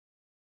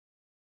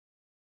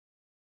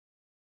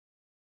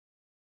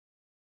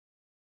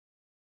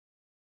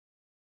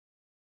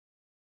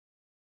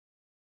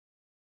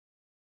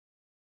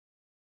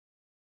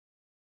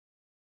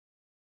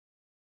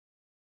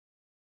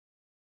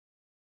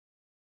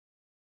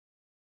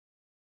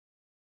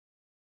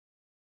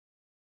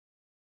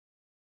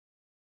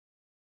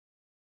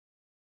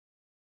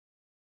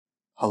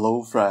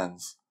Hello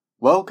friends,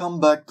 welcome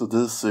back to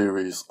this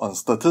series on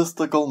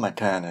statistical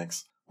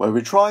mechanics, where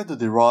we try to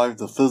derive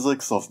the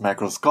physics of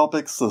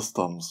macroscopic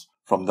systems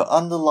from the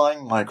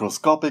underlying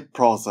microscopic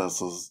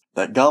processes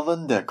that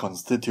govern their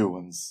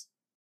constituents.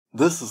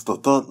 This is the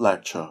third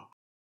lecture.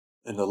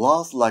 In the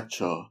last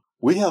lecture,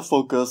 we have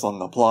focused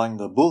on applying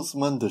the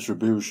Boltzmann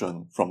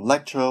distribution from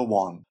lecture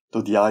 1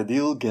 to the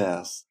ideal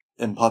gas.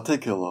 In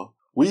particular,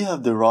 we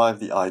have derived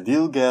the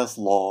ideal gas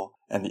law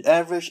and the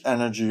average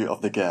energy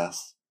of the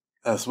gas,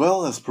 as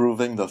well as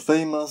proving the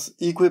famous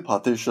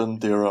equipartition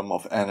theorem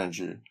of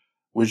energy,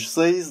 which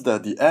says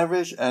that the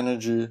average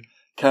energy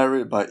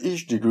carried by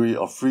each degree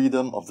of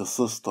freedom of the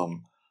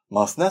system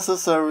must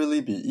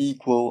necessarily be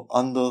equal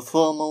under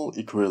thermal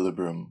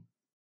equilibrium.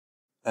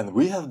 And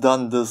we have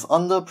done this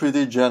under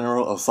pretty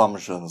general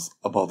assumptions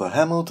about the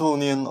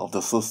Hamiltonian of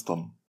the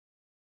system.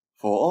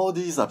 For all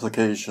these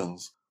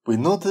applications, we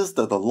noticed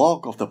that the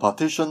log of the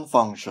partition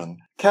function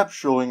kept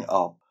showing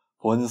up,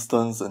 for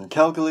instance in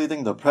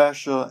calculating the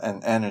pressure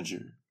and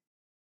energy,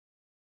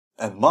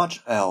 and much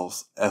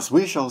else, as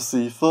we shall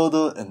see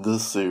further in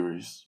this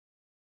series.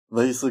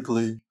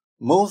 Basically,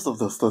 most of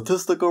the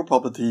statistical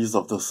properties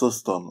of the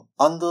system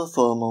under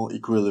thermal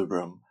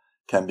equilibrium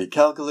can be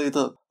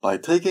calculated by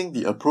taking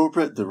the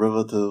appropriate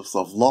derivatives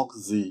of log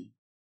z.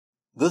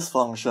 This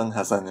function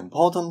has an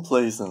important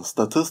place in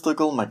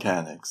statistical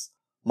mechanics.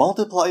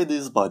 Multiply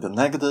this by the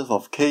negative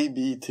of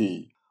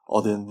kbt,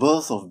 or the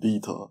inverse of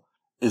beta,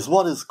 is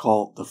what is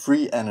called the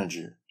free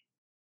energy,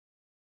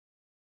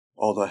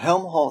 or the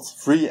Helmholtz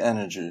free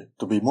energy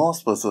to be more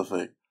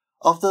specific,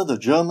 after the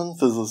German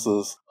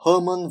physicist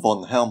Hermann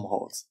von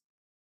Helmholtz.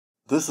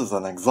 This is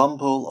an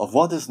example of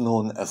what is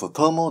known as a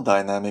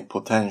thermodynamic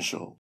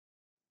potential.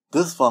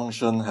 This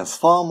function has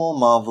far more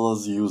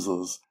marvelous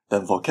uses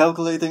than for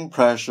calculating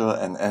pressure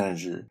and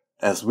energy,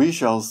 as we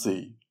shall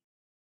see.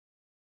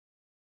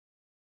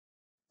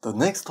 The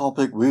next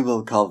topic we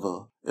will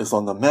cover is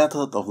on the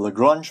method of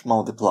Lagrange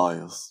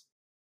multipliers.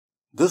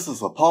 This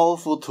is a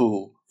powerful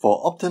tool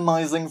for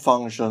optimizing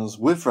functions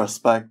with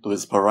respect to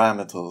its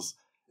parameters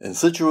in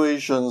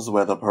situations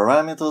where the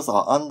parameters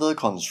are under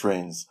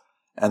constraints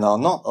and are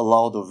not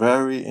allowed to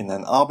vary in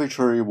an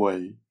arbitrary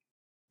way.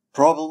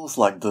 Problems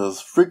like this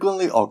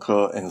frequently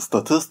occur in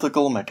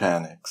statistical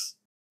mechanics.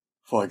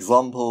 For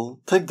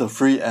example, take the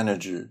free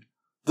energy.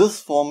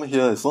 This form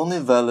here is only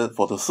valid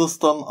for the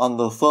system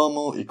under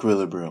thermal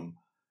equilibrium.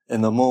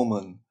 In a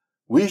moment,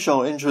 we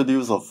shall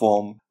introduce a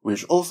form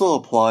which also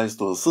applies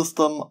to a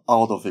system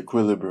out of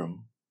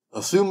equilibrium,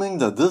 assuming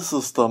that this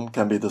system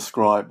can be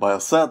described by a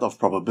set of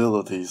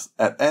probabilities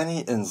at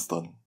any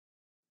instant.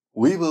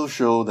 We will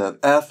show that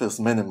F is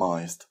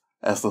minimized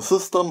as the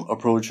system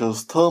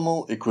approaches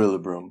thermal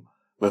equilibrium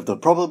with the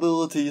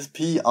probabilities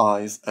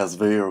Pi's as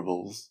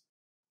variables.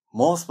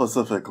 More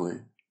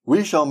specifically,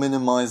 we shall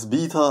minimize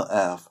beta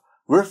F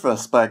with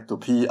respect to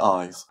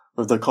Pi's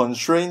with the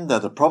constraint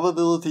that the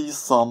probabilities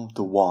sum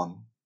to 1.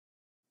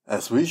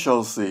 As we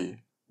shall see,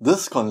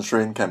 this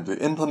constraint can be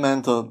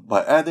implemented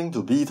by adding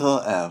to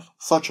beta F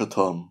such a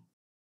term.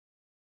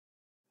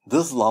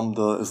 This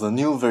lambda is a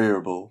new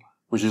variable,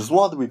 which is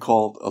what we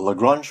call a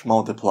Lagrange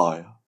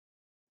multiplier.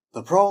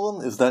 The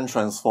problem is then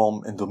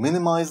transformed into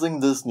minimizing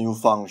this new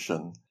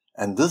function,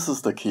 and this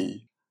is the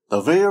key.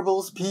 The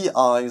variables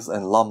Pi's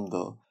and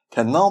lambda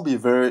can now be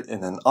varied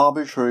in an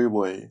arbitrary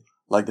way,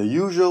 like the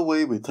usual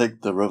way we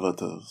take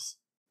derivatives,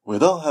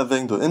 without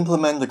having to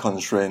implement the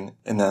constraint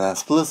in an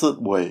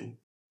explicit way.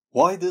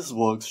 Why this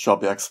works shall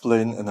be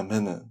explained in a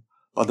minute,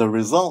 but the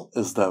result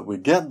is that we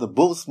get the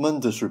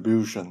Boltzmann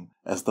distribution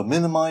as the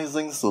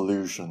minimizing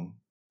solution.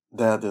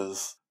 That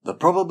is, the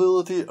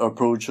probability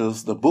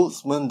approaches the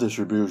Boltzmann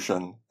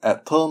distribution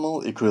at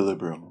thermal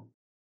equilibrium.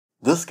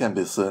 This can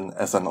be seen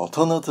as an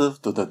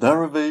alternative to the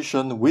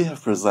derivation we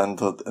have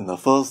presented in the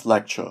first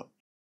lecture.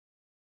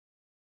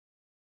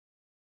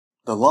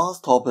 The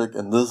last topic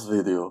in this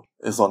video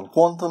is on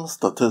quantum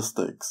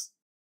statistics.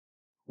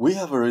 We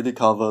have already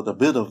covered a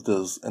bit of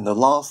this in the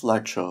last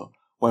lecture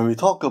when we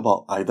talked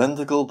about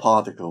identical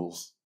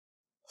particles.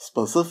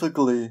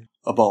 Specifically,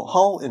 about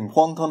how in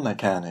quantum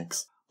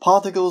mechanics,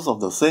 particles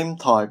of the same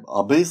type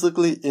are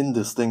basically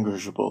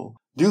indistinguishable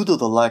due to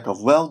the lack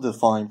of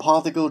well-defined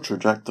particle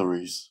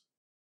trajectories.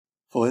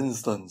 For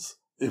instance,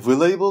 if we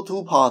label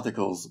two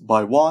particles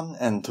by 1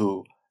 and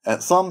 2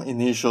 at some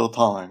initial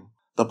time,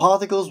 the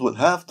particles would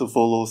have to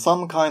follow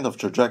some kind of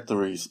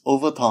trajectories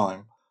over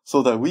time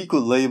so that we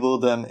could label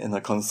them in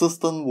a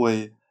consistent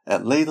way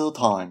at later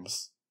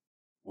times.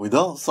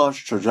 Without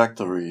such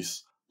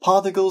trajectories,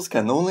 particles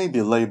can only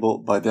be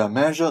labeled by their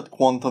measured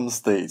quantum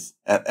states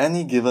at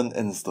any given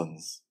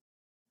instance.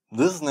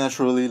 This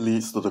naturally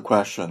leads to the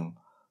question,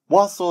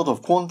 what sort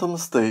of quantum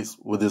states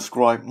would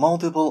describe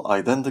multiple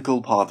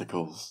identical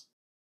particles?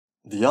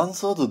 The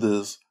answer to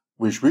this,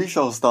 which we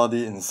shall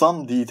study in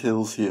some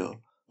details here,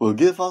 will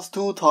give us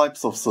two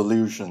types of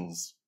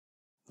solutions.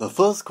 The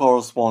first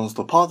corresponds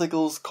to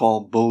particles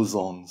called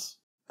bosons,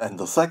 and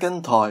the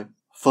second type,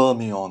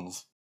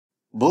 fermions.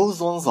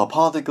 Bosons are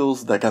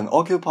particles that can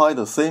occupy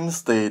the same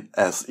state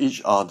as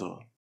each other.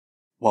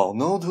 While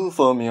no two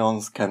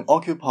fermions can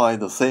occupy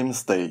the same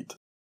state,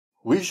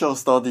 we shall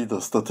study the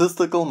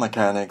statistical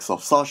mechanics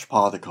of such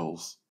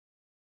particles.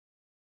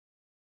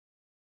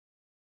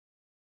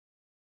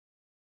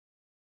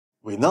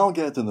 We now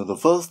get into the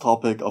first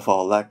topic of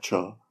our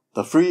lecture,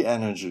 the free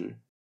energy.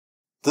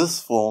 This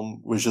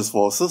form, which is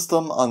for a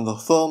system under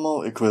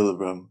thermal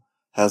equilibrium,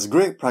 has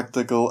great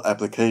practical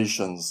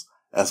applications,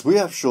 as we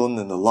have shown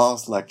in the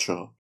last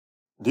lecture,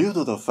 due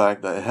to the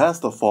fact that it has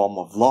the form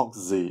of log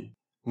z,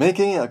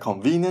 making it a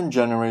convenient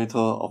generator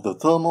of the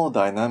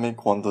thermodynamic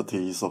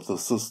quantities of the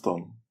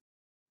system.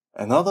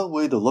 Another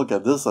way to look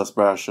at this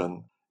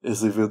expression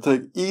is if you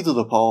take e to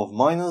the power of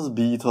minus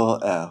beta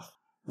f.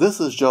 This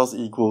is just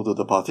equal to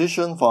the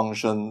partition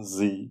function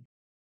z.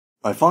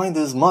 I find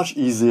this much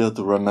easier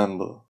to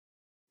remember.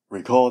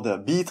 Recall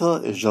that beta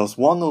is just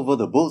 1 over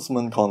the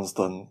Boltzmann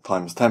constant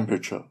times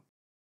temperature.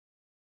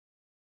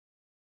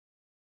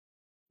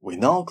 We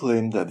now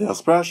claim that the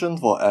expression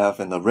for F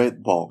in the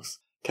red box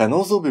can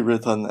also be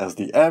written as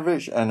the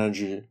average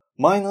energy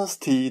minus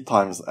T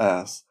times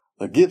S,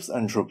 the Gibbs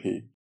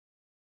entropy.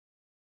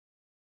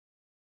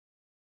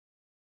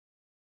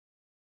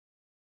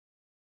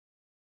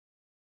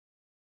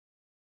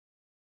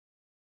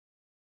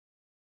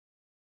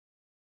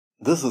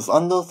 This is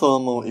under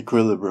thermal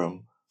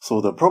equilibrium,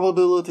 so the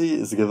probability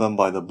is given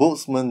by the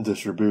Boltzmann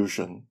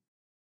distribution.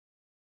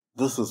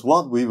 This is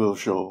what we will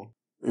show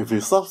if we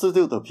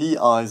substitute the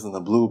pi's in the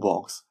blue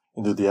box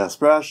into the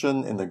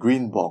expression in the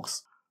green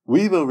box.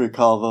 We will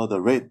recover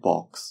the red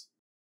box.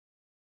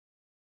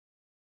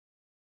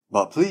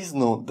 But please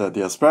note that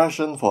the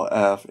expression for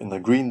F in the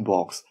green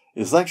box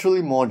is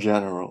actually more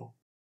general,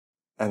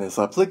 and is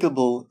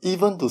applicable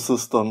even to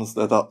systems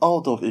that are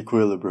out of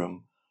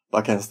equilibrium,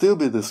 but can still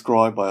be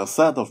described by a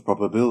set of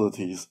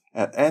probabilities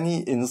at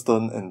any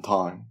instant in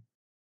time.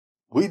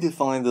 We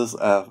define this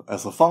F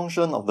as a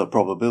function of the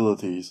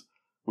probabilities,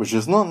 which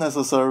is not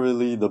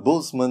necessarily the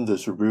Boltzmann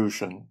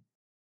distribution.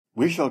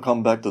 We shall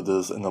come back to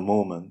this in a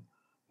moment.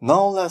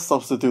 Now let's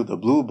substitute the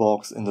blue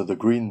box into the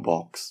green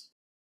box.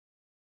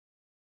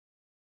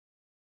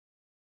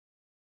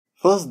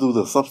 First do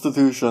the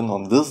substitution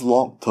on this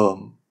log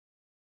term.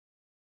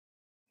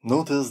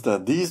 Notice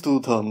that these two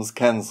terms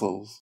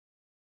cancels,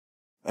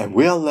 and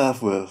we are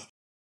left with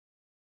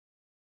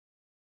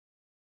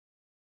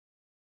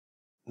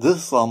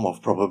this sum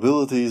of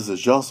probabilities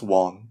is just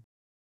 1.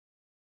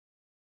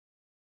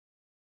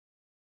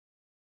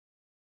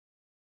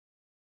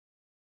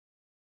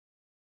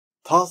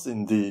 Thus,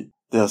 indeed,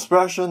 the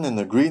expression in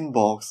the green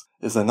box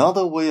is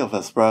another way of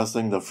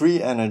expressing the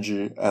free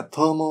energy at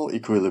thermal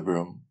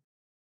equilibrium.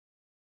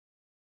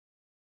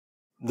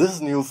 This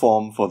new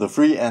form for the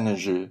free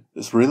energy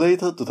is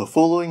related to the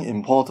following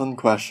important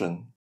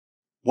question.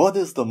 What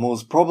is the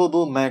most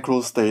probable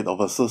macro state of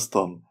a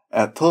system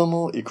at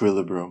thermal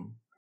equilibrium?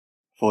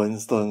 For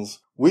instance,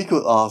 we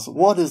could ask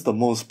what is the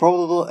most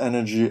probable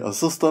energy a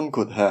system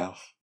could have.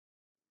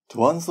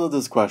 To answer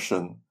this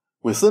question,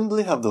 we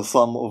simply have the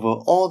sum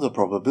over all the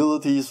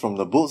probabilities from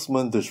the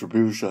Boltzmann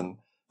distribution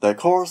that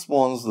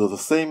corresponds to the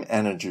same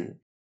energy.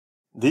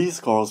 These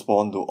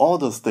correspond to all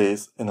the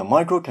states in a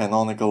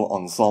microcanonical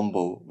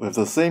ensemble with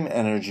the same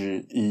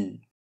energy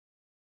E.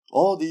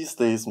 All these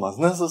states must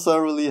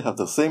necessarily have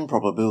the same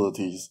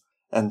probabilities,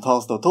 and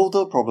thus the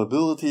total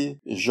probability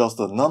is just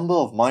the number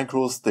of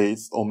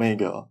microstates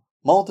omega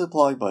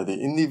multiplied by the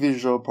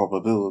individual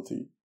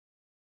probability.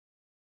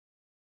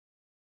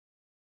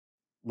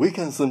 We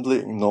can simply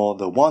ignore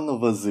the 1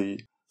 over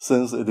z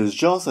since it is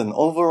just an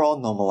overall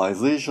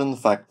normalization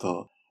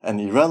factor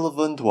and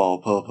irrelevant to our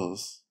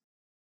purpose.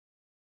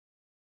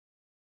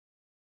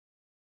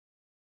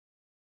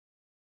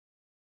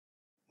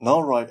 Now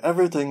write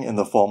everything in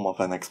the form of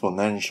an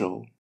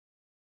exponential.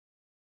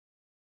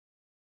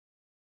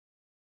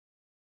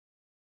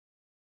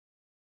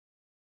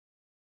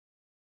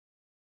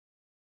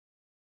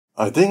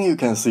 I think you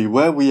can see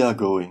where we are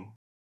going.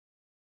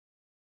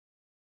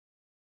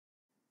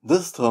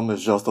 This term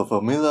is just a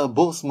familiar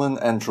Boltzmann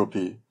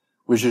entropy,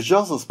 which is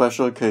just a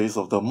special case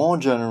of the more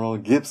general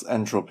Gibbs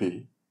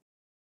entropy.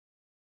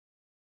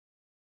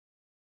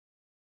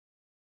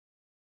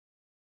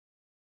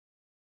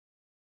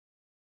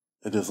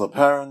 It is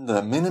apparent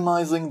that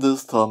minimizing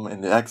this term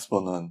in the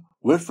exponent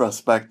with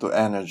respect to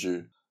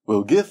energy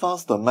will give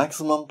us the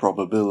maximum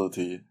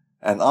probability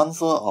and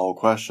answer our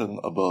question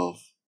above.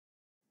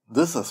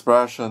 This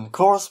expression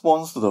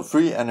corresponds to the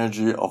free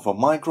energy of a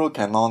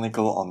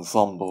microcanonical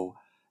ensemble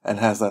and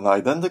has an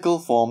identical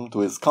form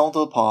to its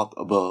counterpart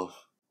above,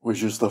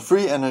 which is the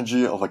free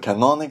energy of a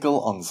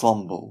canonical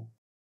ensemble.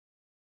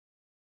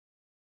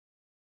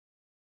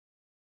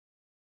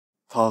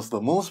 Thus,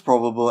 the most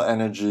probable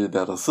energy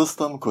that a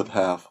system could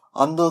have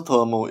under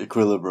thermal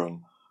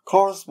equilibrium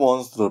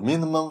corresponds to the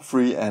minimum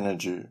free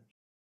energy.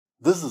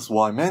 This is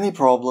why many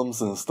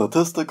problems in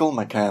statistical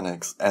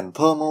mechanics and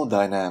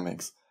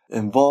thermodynamics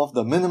involve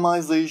the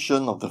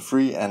minimization of the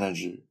free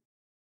energy.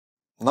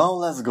 Now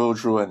let's go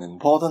through an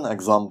important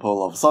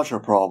example of such a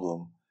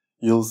problem.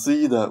 You'll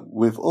see that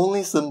with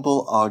only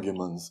simple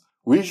arguments,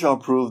 we shall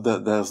prove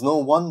that there is no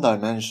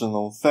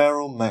one-dimensional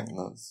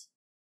ferromagnets.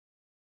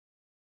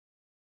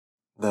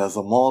 There is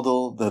a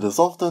model that is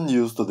often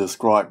used to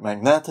describe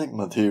magnetic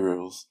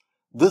materials.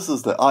 This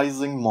is the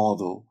Ising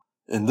model.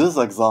 In this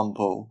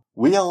example,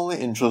 we are only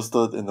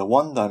interested in the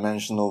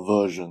one-dimensional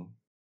version.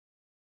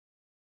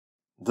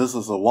 This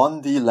is a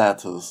 1D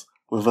lattice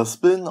with a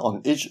spin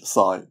on each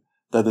side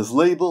that is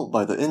labeled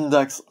by the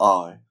index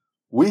I.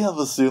 We have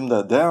assumed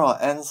that there are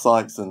n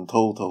sides in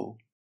total.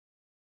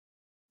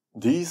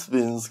 These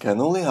spins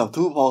can only have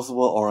two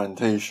possible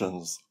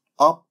orientations,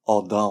 up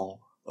or down,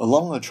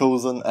 along a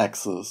chosen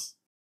axis.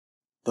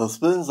 The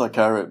spins are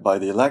carried by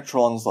the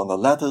electrons on the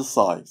lattice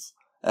sides,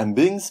 and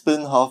being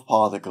spin-half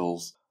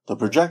particles, the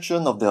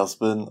projection of their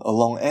spin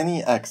along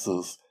any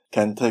axis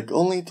can take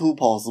only two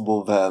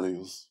possible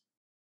values.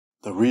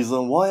 The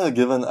reason why a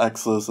given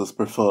axis is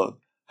preferred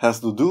has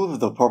to do with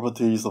the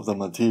properties of the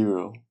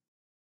material.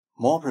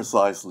 More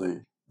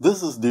precisely,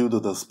 this is due to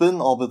the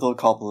spin-orbital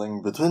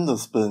coupling between the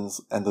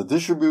spins and the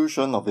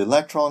distribution of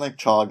electronic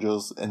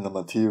charges in the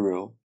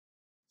material.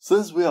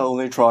 Since we are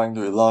only trying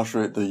to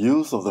illustrate the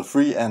use of the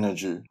free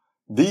energy,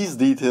 these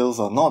details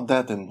are not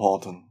that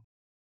important.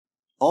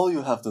 All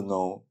you have to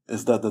know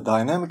is that the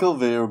dynamical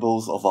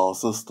variables of our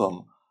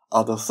system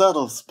are the set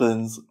of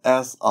spins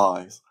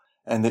SIs,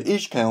 and they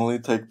each can only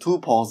take two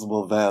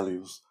possible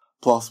values,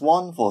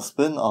 +1 for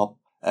spin up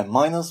and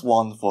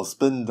 -1 for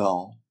spin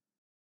down.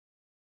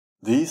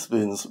 These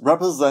spins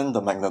represent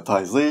the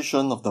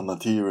magnetization of the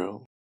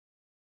material.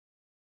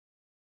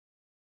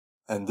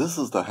 And this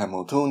is the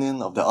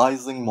Hamiltonian of the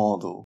Ising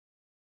model.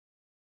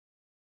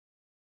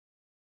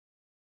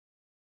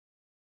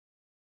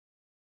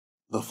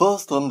 The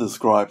first term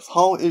describes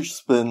how each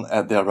spin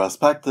at their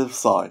respective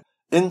side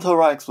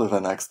interacts with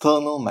an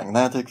external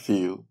magnetic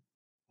field.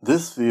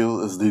 This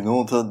field is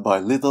denoted by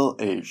little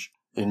h.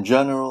 In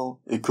general,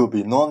 it could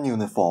be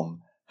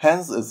non-uniform,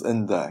 hence its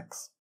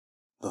index.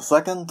 The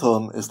second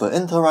term is the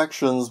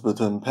interactions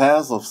between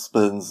pairs of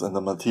spins in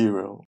the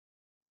material.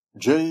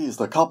 J is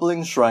the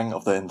coupling strength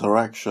of the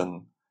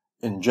interaction.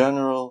 In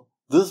general,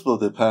 this will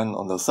depend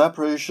on the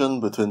separation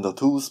between the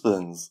two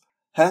spins,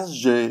 hence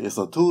J is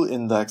a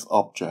two-index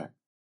object.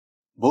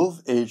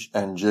 Both H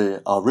and J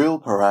are real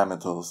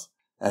parameters,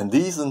 and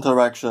these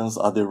interactions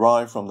are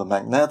derived from the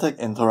magnetic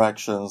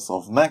interactions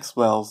of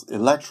Maxwell's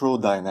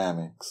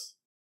electrodynamics.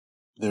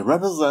 They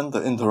represent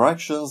the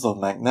interactions of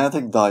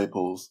magnetic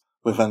dipoles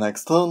with an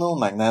external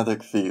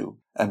magnetic field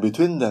and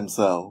between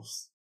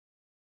themselves.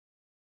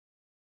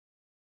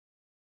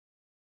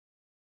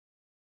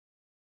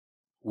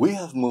 We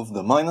have moved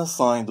the minus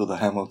sign to the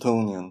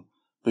Hamiltonian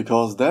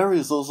because there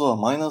is also a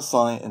minus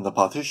sign in the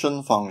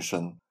partition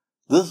function.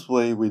 This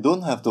way we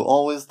don't have to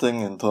always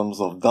think in terms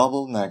of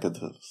double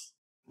negatives.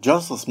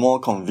 Just a small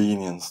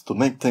convenience to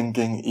make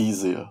thinking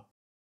easier.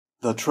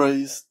 The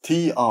trace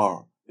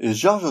TR is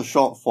just a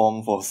short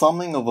form for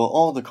summing over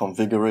all the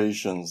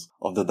configurations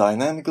of the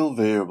dynamical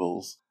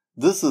variables.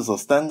 This is a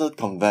standard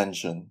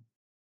convention.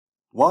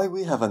 Why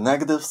we have a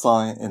negative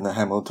sign in the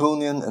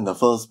Hamiltonian in the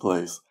first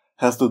place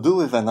has to do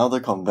with another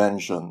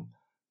convention.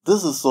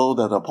 This is so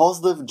that a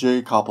positive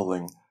J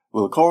coupling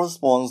will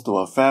correspond to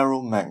a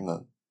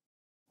ferromagnet.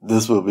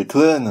 This will be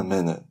clear in a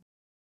minute.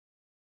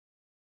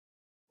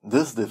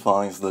 This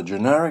defines the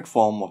generic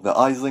form of the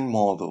Ising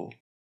model.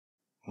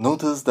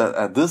 Notice that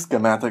at this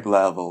schematic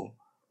level,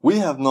 we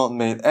have not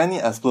made any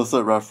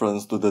explicit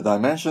reference to the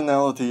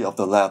dimensionality of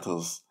the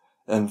lattice.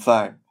 In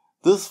fact,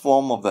 this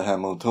form of the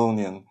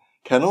Hamiltonian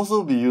can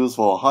also be used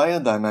for a higher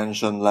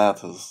dimension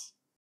lattice.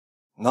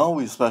 Now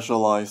we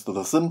specialize to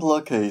the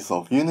simpler case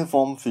of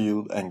uniform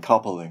field and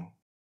coupling.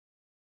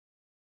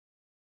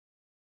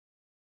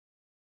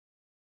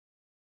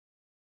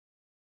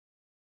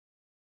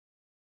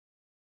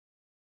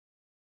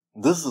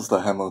 This is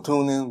the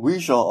Hamiltonian we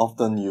shall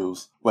often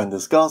use when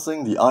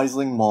discussing the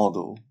Ising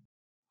model.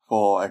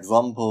 For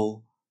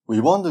example,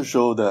 we want to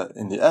show that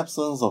in the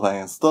absence of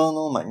an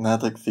external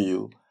magnetic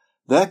field,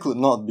 there could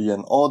not be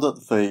an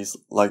ordered phase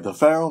like the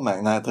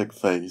ferromagnetic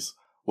phase,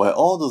 where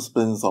all the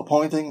spins are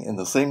pointing in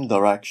the same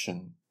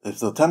direction, if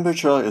the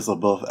temperature is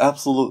above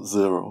absolute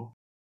zero.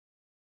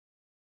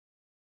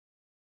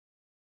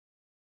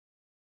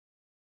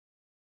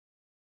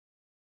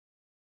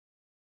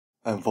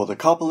 And for the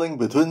coupling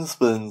between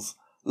spins,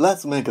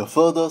 let's make a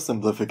further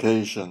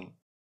simplification.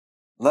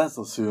 Let's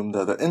assume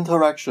that the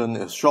interaction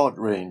is short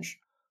range,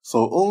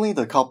 so only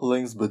the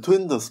couplings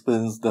between the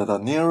spins that are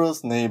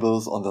nearest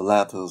neighbors on the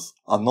lattice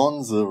are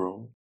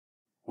non-zero.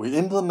 We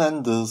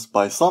implement this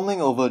by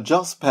summing over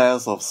just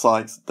pairs of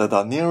sides that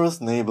are nearest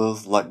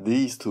neighbors like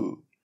these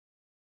two.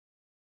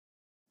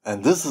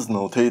 And this is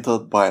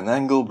notated by an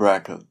angle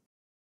bracket.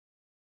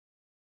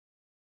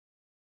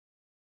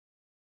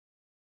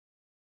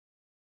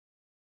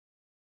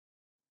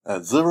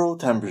 At zero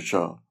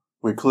temperature,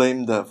 we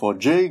claim that for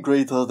J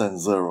greater than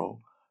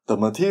 0, the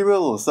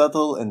material will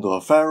settle into a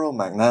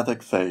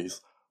ferromagnetic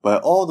phase where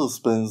all the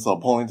spins are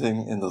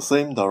pointing in the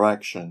same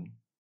direction.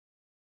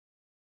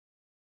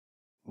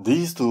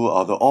 These two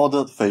are the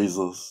ordered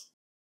phases.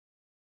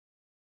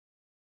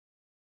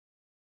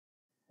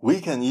 we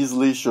can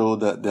easily show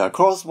that their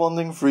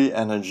corresponding free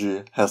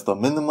energy has the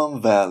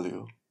minimum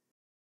value.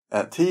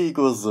 At t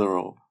equals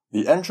 0,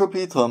 the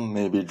entropy term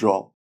may be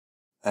dropped,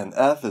 and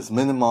F is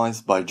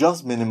minimized by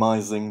just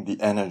minimizing the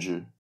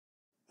energy.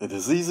 It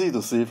is easy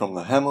to see from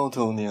the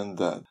Hamiltonian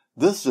that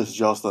this is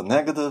just the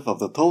negative of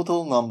the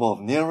total number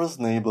of nearest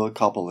neighbor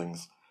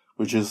couplings,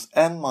 which is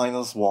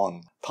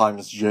n-1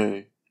 times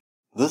j.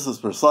 This is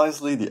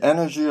precisely the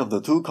energy of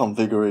the two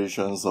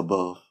configurations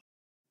above.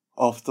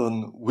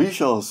 Often, we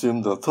shall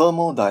assume the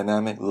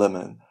thermodynamic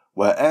limit,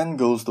 where n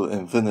goes to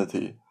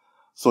infinity,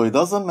 so it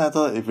doesn't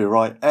matter if we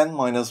write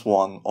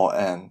n-1 or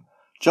n,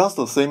 just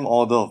the same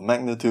order of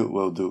magnitude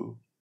will do.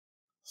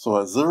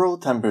 So at zero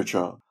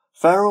temperature,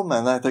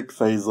 ferromagnetic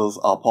phases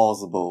are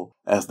possible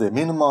as they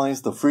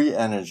minimize the free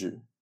energy.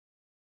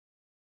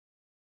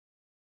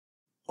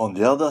 On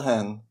the other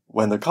hand,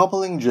 when the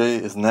coupling J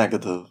is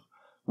negative,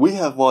 we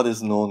have what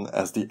is known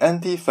as the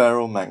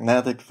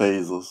antiferromagnetic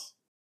phases,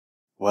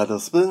 where the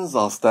spins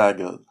are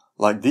staggered,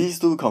 like these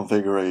two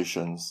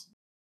configurations.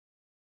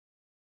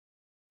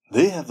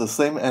 They have the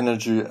same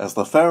energy as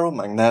the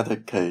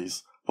ferromagnetic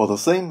case for the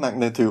same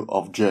magnitude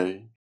of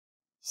J.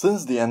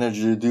 Since the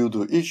energy due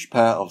to each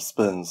pair of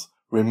spins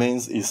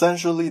remains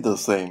essentially the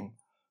same,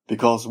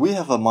 because we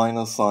have a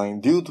minus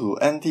sign due to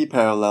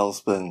anti-parallel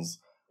spins,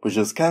 which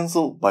is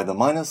cancelled by the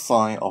minus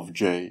sign of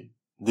J.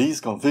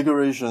 These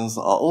configurations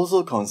are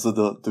also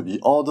considered to be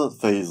ordered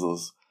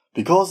phases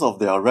because of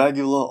their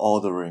regular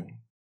ordering.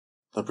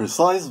 The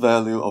precise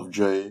value of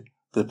J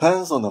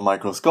depends on the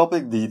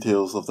microscopic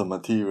details of the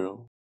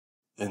material.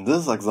 In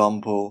this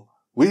example,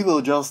 we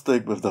will just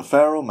stick with the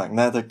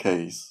ferromagnetic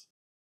case.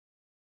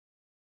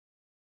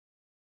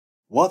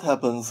 What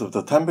happens if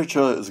the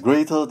temperature is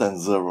greater than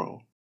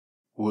 0?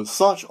 Would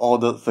such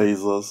ordered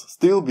phases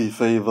still be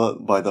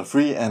favored by the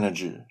free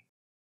energy?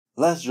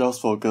 Let's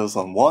just focus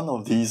on one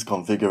of these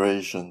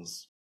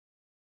configurations.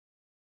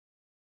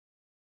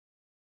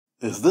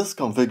 Is this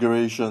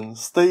configuration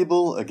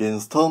stable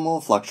against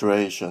thermal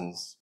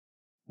fluctuations?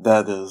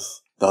 That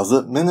is, does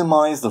it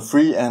minimize the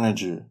free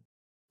energy?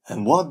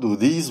 And what do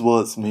these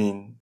words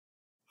mean?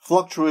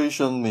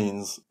 Fluctuation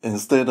means,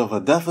 instead of a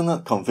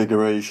definite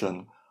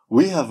configuration,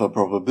 we have a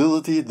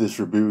probability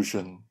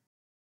distribution.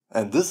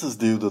 And this is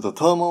due to the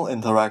thermal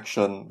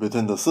interaction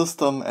between the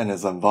system and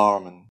its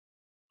environment.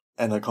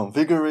 And a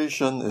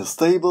configuration is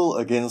stable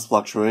against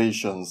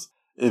fluctuations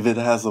if it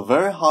has a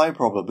very high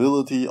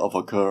probability of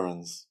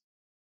occurrence.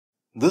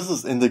 This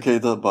is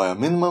indicated by a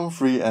minimum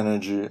free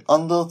energy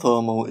under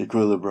thermal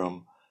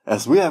equilibrium,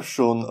 as we have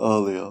shown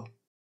earlier.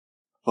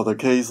 For the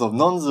case of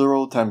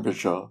non-zero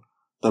temperature,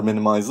 the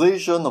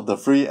minimization of the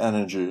free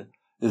energy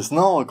is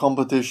now a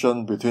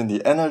competition between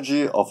the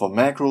energy of a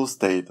macro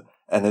state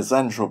and its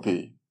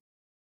entropy.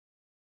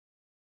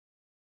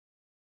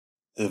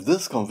 If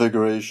this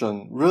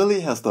configuration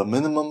really has the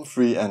minimum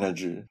free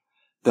energy,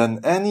 then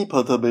any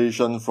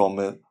perturbation from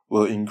it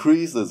will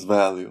increase its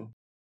value.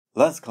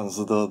 Let's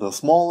consider the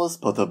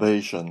smallest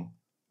perturbation.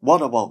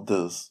 What about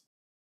this?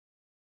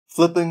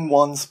 Flipping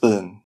one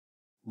spin.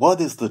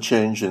 What is the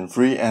change in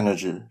free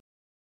energy?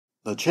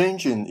 The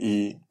change in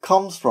E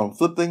comes from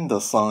flipping the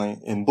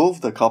sign in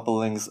both the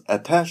couplings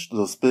attached to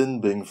the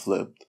spin being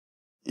flipped.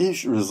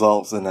 Each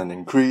results in an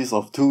increase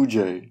of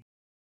 2J.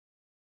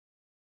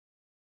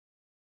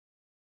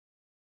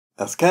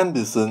 As can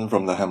be seen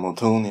from the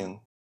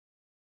Hamiltonian.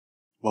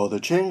 While the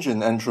change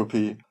in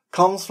entropy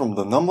comes from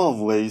the number of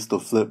ways to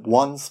flip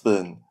one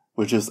spin,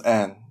 which is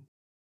n.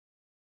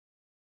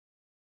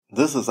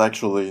 This is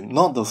actually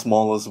not the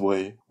smallest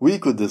way we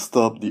could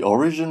disturb the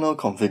original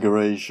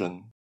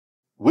configuration.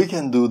 We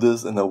can do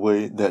this in a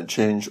way that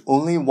change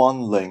only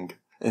one link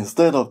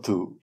instead of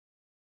two.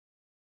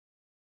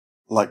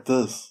 Like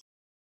this.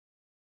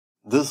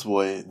 This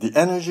way, the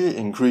energy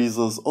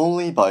increases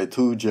only by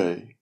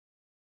 2J.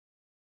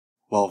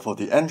 While for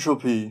the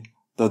entropy,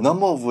 the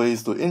number of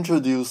ways to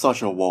introduce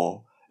such a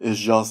wall is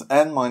just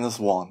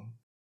n-1.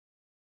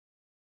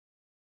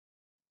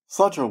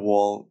 Such a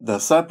wall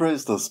that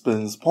separates the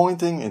spins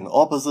pointing in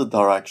opposite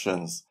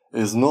directions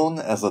is known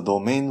as a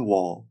domain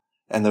wall,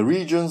 and the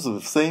regions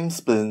with same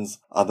spins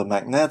are the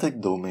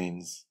magnetic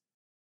domains.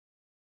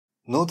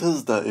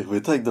 Notice that if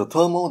we take the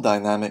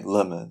thermodynamic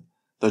limit,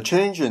 the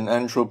change in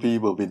entropy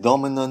will be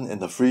dominant in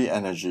the free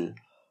energy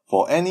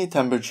for any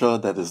temperature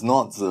that is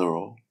not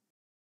 0.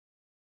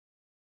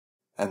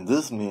 And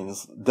this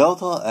means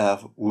delta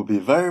F will be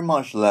very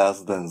much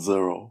less than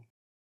 0.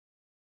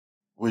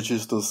 Which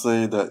is to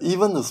say that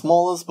even the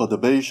smallest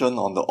perturbation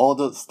on the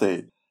ordered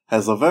state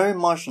has a very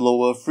much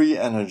lower free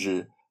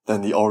energy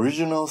than the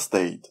original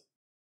state.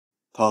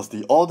 Thus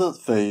the ordered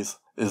phase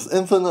is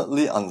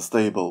infinitely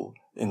unstable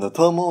in the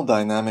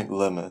thermodynamic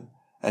limit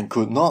and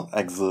could not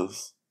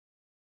exist.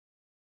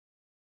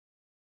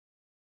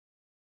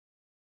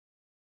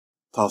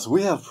 Thus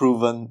we have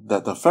proven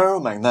that the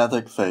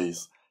ferromagnetic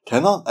phase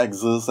cannot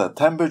exist at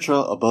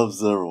temperature above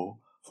 0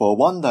 for a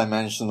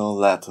one-dimensional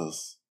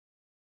lattice.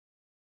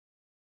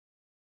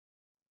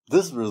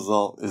 This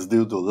result is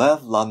due to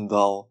Lev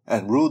Landau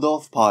and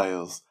Rudolf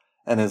Peier's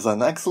and is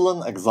an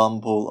excellent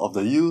example of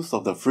the use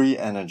of the free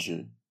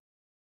energy.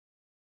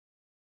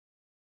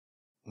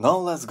 Now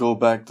let's go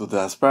back to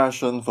the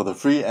expression for the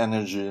free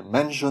energy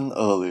mentioned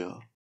earlier.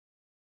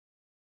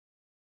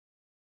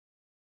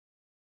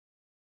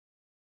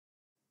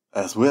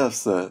 As we have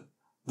said,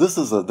 this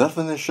is a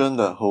definition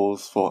that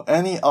holds for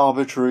any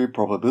arbitrary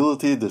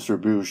probability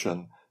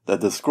distribution that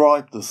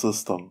describes the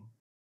system,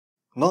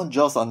 not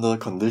just under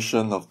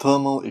condition of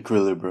thermal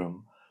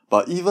equilibrium,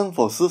 but even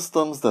for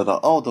systems that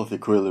are out of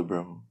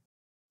equilibrium.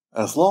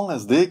 As long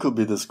as they could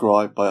be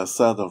described by a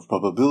set of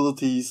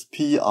probabilities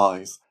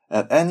pi's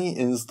at any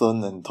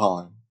instant in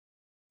time.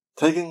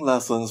 Taking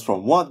lessons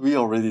from what we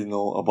already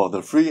know about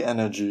the free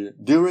energy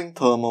during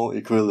thermal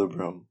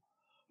equilibrium,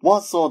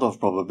 what sort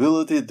of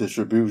probability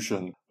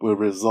distribution will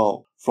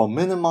result from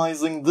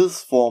minimizing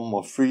this form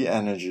of free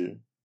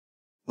energy?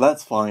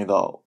 Let's find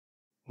out.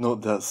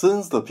 Note that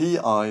since the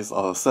pi's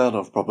are a set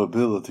of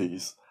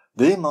probabilities,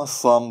 they must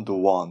sum to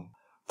 1.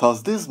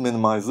 Thus this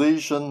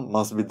minimization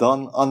must be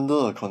done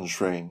under a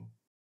constraint.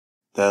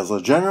 There's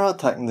a general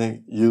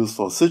technique used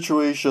for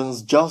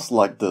situations just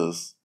like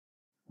this.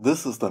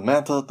 This is the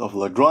method of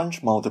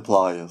Lagrange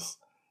multipliers.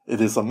 It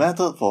is a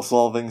method for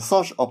solving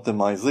such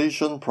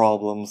optimization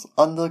problems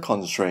under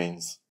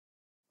constraints.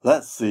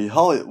 Let's see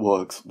how it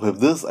works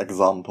with this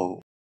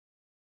example.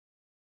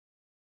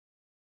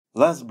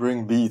 Let's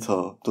bring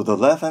beta to the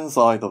left-hand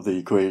side of the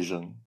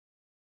equation.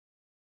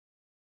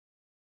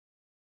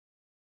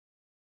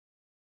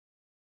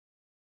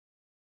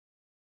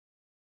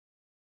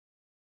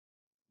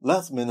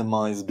 Let's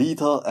minimize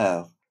beta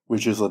f,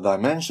 which is a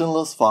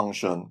dimensionless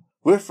function,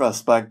 with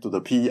respect to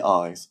the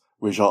pi's,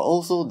 which are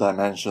also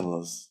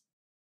dimensionless.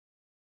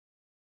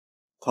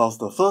 Thus,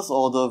 the first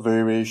order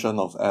variation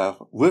of f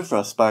with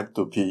respect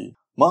to p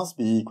must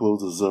be equal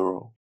to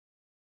 0.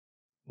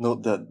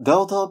 Note that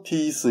delta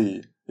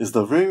pc is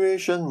the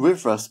variation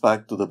with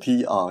respect to the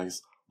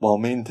pi's while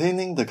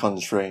maintaining the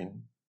constraint.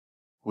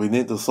 We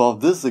need to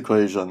solve this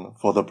equation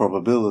for the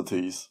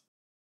probabilities.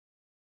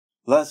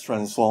 Let's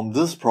transform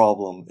this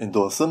problem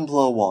into a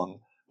simpler one,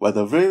 where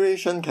the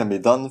variation can be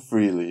done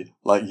freely,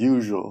 like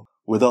usual,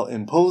 without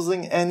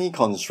imposing any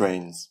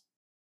constraints.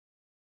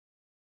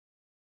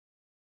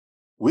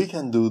 We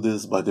can do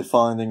this by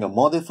defining a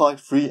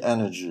modified free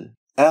energy,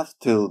 F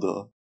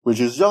tilde, which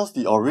is just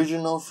the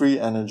original free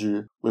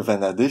energy with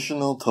an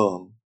additional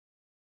term.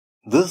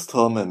 This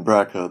term in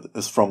bracket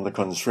is from the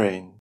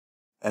constraint,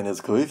 and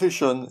its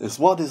coefficient is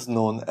what is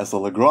known as a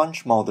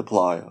Lagrange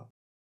multiplier.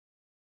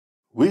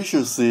 We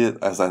should see it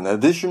as an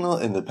additional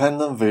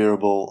independent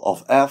variable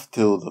of F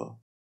tilde.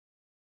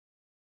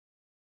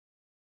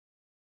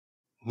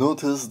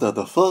 Notice that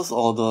the first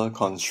order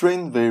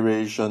constraint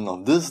variation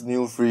of this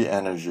new free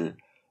energy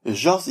is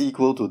just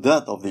equal to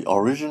that of the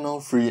original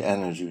free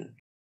energy,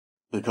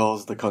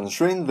 because the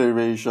constraint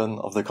variation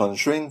of the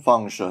constraint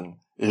function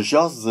is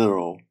just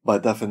 0 by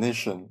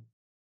definition.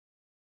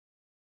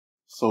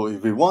 So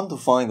if we want to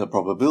find the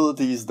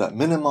probabilities that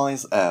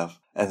minimize f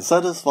and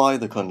satisfy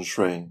the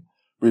constraint,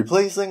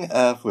 replacing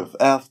f with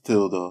f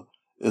tilde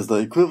is the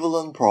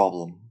equivalent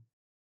problem.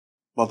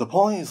 But the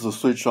point is to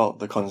switch out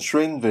the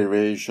constraint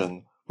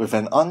variation with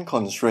an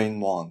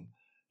unconstrained one,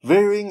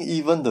 varying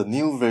even the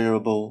new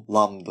variable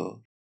lambda.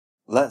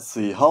 Let's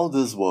see how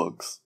this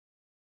works.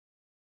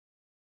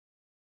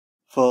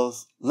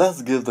 First,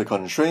 let's give the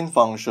constraint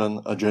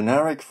function a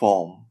generic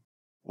form.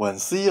 When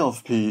c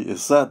of p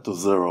is set to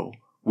 0,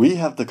 we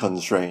have the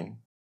constraint.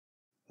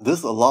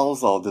 This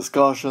allows our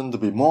discussion to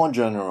be more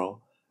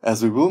general,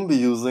 as we won't be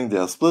using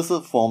the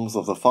explicit forms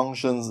of the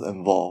functions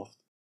involved.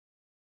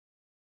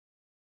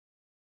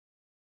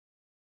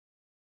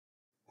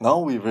 Now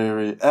we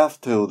vary f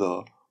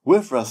tilde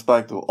with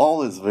respect to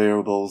all its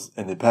variables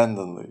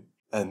independently,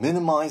 and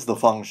minimize the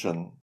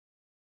function.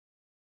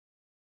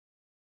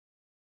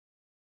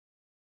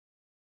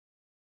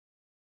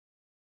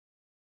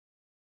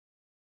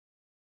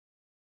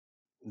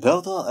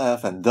 Delta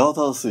f and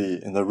delta c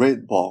in the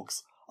red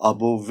box are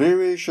both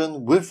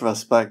variation with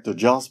respect to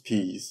just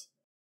p's.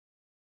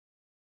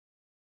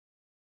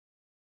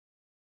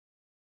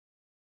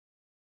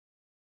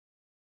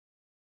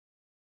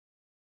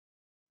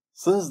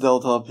 Since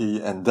delta p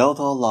and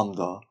delta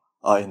lambda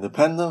are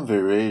independent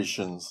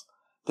variations,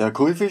 their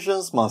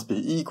coefficients must be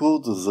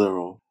equal to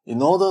 0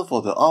 in order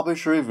for the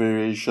arbitrary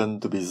variation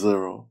to be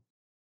 0.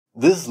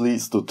 This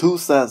leads to two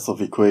sets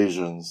of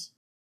equations.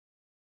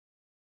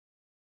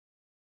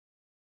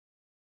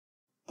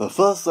 The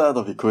first set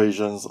of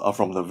equations are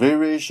from the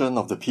variation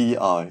of the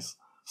pi's,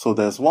 so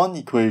there's one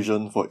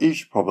equation for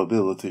each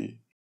probability.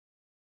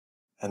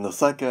 And the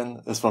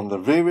second is from the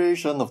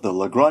variation of the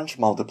Lagrange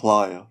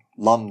multiplier,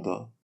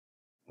 lambda.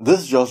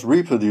 This just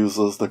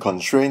reproduces the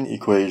constraint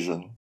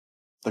equation.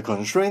 The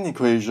constraint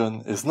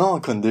equation is now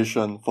a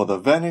condition for the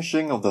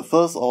vanishing of the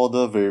first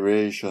order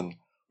variation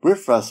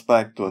with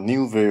respect to a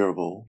new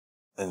variable,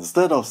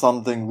 instead of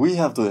something we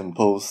have to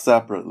impose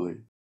separately.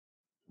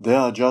 There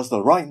are just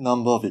the right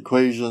number of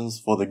equations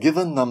for the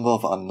given number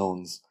of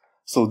unknowns,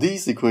 so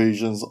these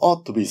equations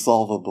ought to be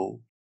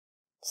solvable.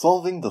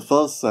 Solving the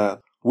first set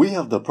we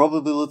have the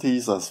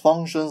probabilities as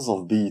functions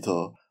of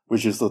beta,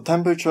 which is the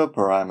temperature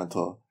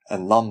parameter,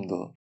 and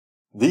lambda.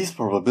 These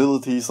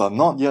probabilities are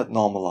not yet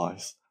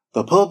normalized.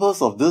 The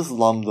purpose of this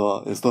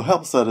lambda is to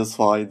help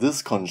satisfy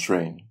this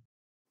constraint.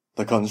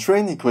 The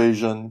constraint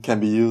equation can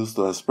be used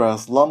to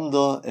express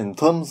lambda in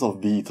terms of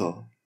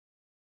beta.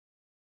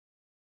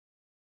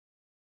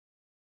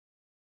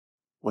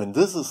 When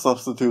this is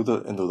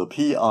substituted into the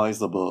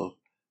pi's above,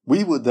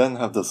 we would then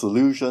have the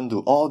solution to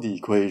all the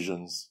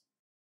equations.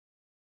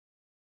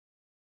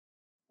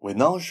 We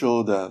now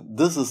show that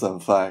this is in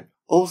fact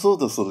also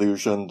the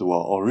solution to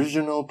our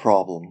original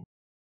problem.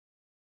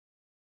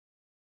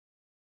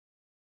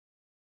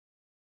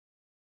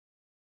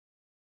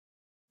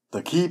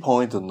 The key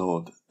point to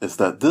note is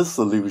that this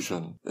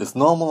solution is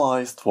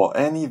normalized for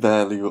any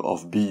value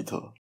of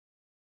beta.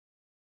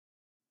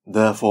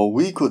 Therefore,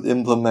 we could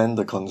implement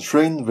the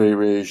constraint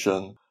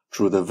variation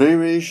through the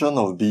variation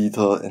of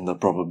beta in the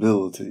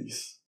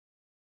probabilities.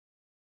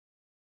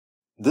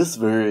 This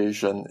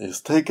variation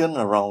is taken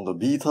around the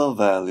beta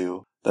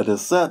value that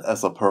is set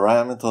as a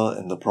parameter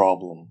in the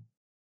problem.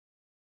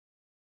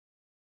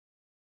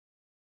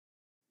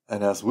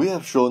 And as we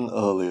have shown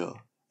earlier,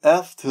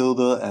 f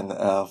tilde and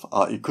f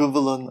are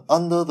equivalent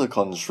under the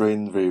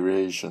constraint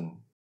variation.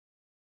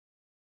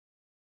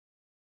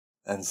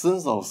 And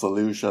since our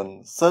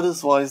solution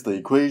satisfies the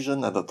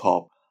equation at the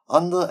top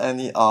under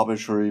any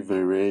arbitrary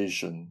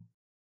variation,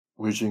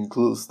 which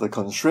includes the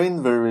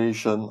constraint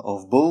variation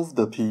of both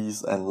the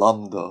p's and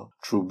lambda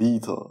through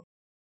beta,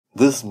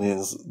 this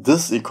means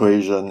this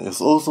equation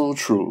is also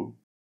true,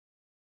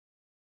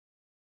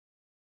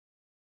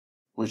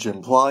 which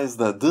implies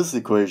that this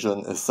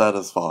equation is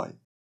satisfied.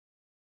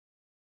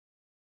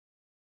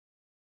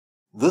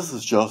 This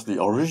is just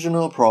the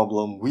original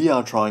problem we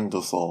are trying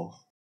to solve.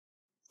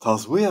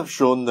 Thus, we have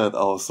shown that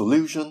our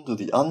solution to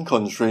the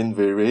unconstrained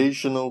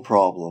variational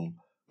problem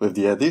with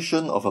the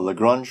addition of a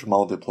Lagrange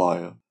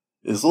multiplier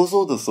is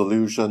also the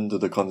solution to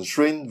the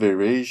constrained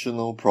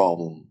variational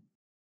problem.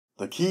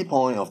 The key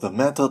point of the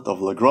method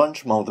of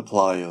Lagrange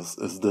multipliers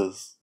is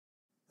this.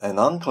 An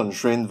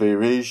unconstrained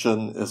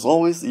variation is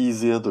always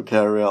easier to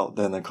carry out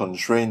than a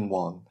constrained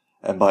one,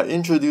 and by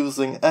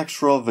introducing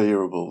extra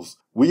variables,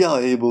 we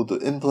are able to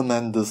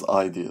implement this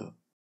idea.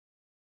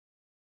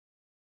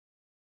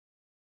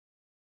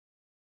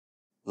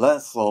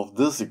 Let's solve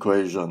this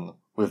equation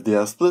with the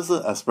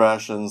explicit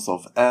expressions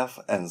of f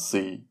and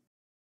c.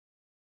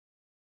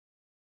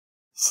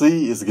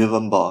 C is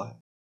given by,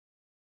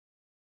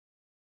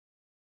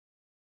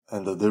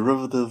 and the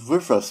derivative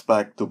with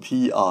respect to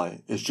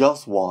pi is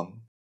just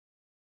 1.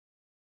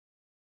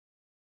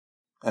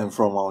 And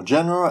from our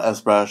general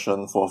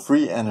expression for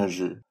free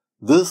energy,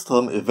 this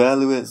term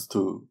evaluates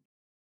to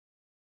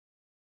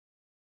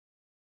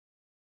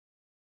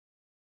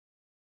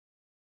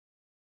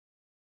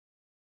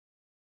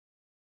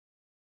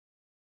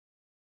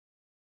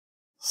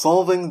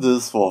solving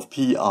this for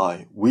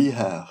pi, we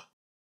have,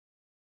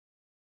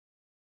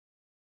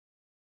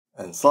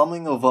 and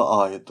summing over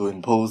I to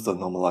impose the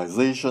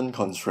normalization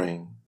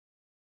constraint.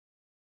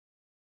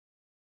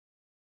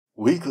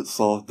 We could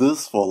solve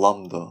this for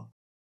lambda.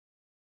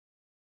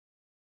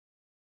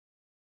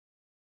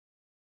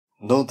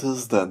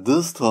 Notice that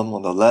this term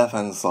on the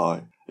left-hand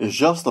side is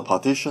just a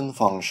partition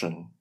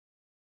function.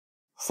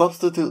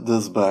 Substitute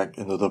this back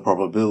into the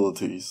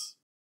probabilities.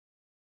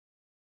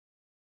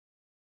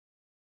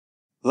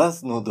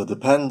 Let's note the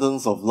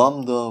dependence of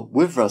lambda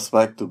with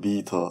respect to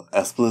beta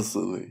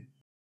explicitly.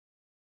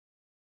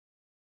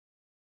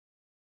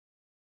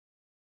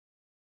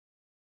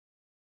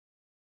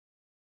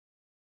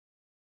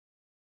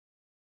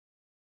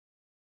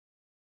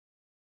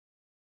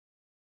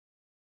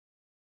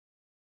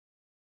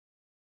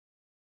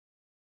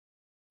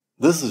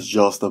 This is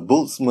just the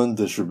Boltzmann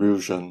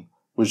distribution,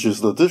 which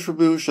is the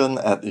distribution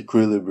at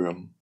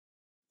equilibrium.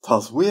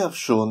 Thus, we have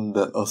shown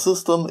that a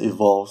system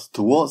evolves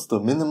towards the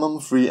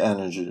minimum free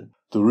energy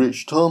to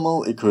reach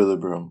thermal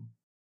equilibrium.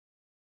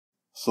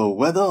 So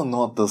whether or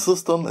not the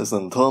system is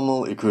in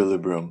thermal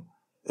equilibrium,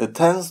 it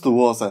tends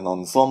towards an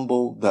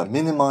ensemble that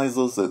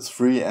minimizes its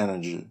free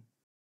energy.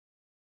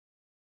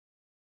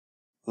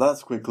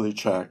 Let's quickly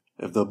check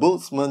if the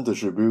Boltzmann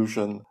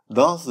distribution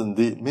does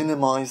indeed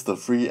minimize the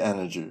free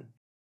energy.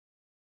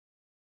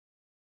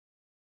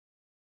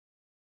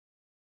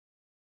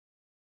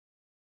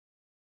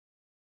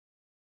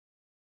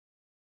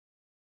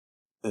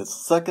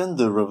 Its second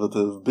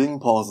derivative being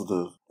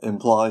positive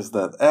implies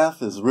that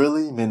f is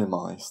really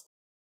minimized.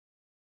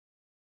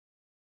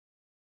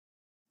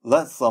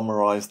 Let's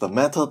summarize the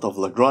method of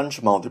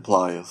Lagrange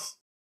multipliers.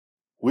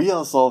 We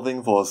are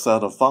solving for a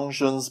set of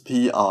functions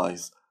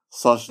pi's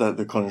such that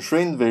the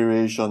constraint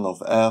variation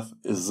of f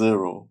is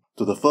 0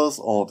 to the first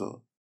order.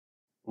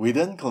 We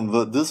then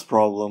convert this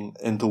problem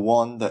into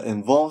one that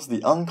involves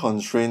the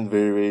unconstrained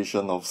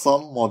variation of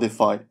some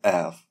modified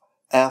f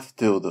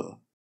tilde,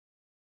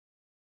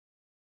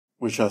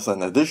 which has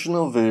an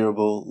additional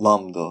variable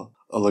lambda,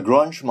 a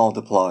Lagrange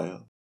multiplier.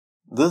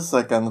 This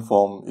second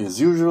form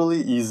is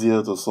usually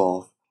easier to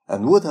solve,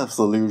 and would have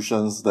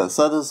solutions that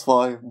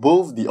satisfy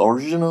both the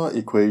original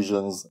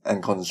equations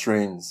and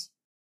constraints.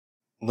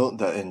 Note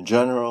that in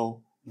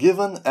general,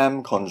 given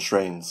m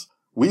constraints,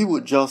 we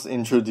would just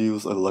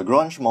introduce a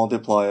Lagrange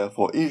multiplier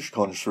for each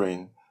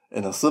constraint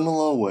in a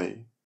similar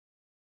way.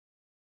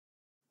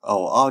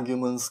 Our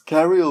arguments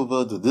carry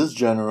over to this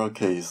general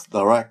case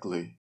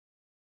directly.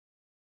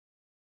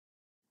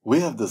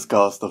 We have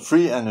discussed the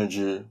free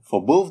energy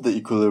for both the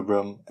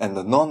equilibrium and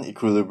the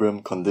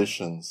non-equilibrium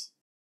conditions,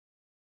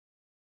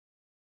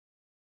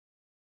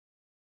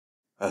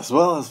 as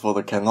well as for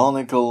the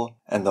canonical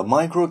and the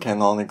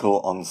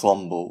microcanonical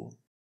ensemble.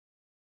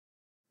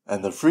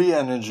 And the free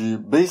energy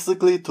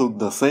basically took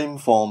the same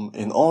form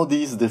in all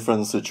these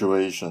different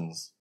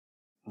situations.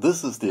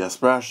 This is the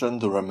expression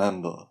to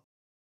remember.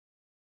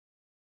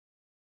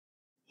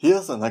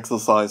 Here's an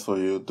exercise for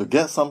you to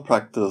get some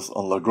practice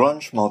on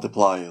Lagrange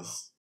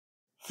multipliers.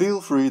 Feel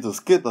free to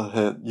skip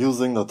ahead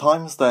using the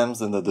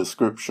timestamps in the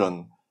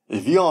description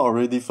if you are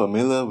already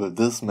familiar with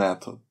this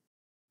method.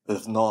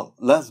 If not,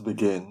 let's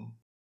begin.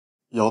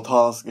 Your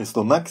task is to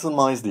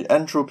maximize the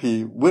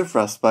entropy with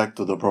respect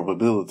to the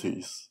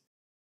probabilities.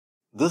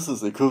 This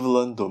is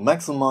equivalent to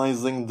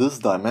maximizing this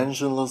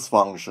dimensionless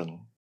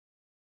function.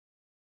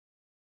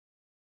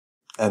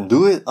 And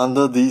do it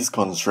under these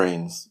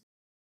constraints.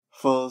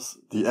 First,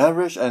 the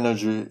average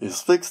energy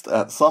is fixed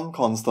at some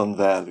constant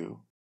value.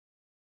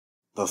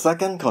 The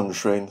second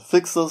constraint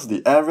fixes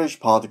the average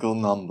particle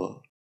number.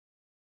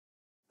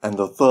 And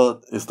the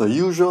third is the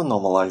usual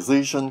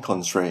normalization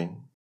constraint.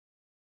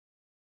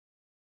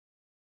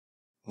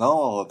 Now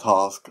our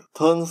task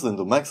turns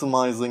into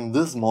maximizing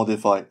this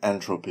modified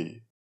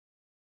entropy.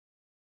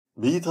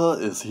 Beta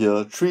is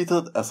here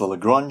treated as a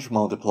Lagrange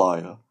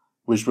multiplier,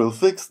 which will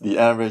fix the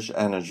average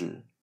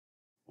energy,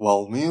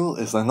 while mu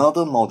is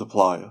another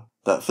multiplier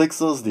that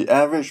fixes the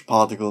average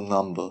particle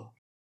number.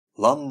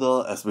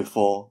 Lambda, as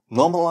before,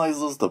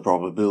 normalizes the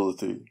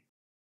probability.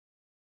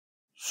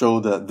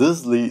 Show that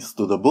this leads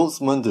to the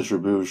Boltzmann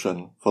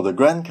distribution for the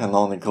Grand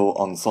Canonical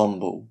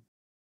Ensemble.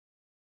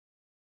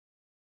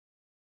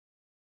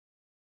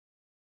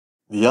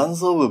 The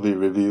answer will be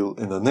revealed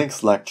in the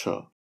next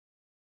lecture.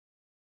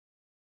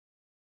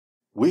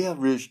 We have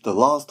reached the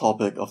last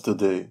topic of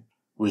today,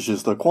 which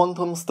is the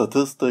quantum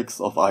statistics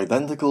of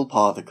identical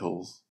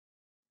particles.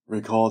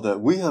 Recall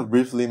that we have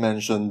briefly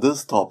mentioned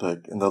this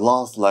topic in the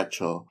last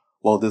lecture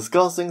while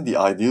discussing the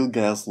ideal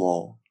gas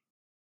law.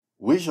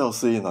 We shall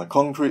see in a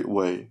concrete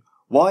way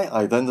why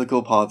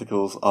identical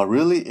particles are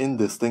really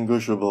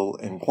indistinguishable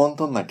in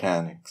quantum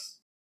mechanics.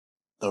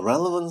 The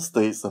relevant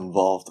states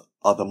involved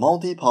are the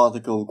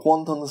multi-particle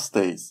quantum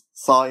states,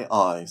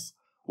 psi-i's,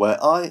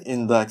 where I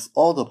index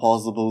all the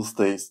possible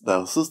states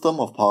that a system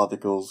of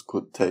particles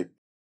could take.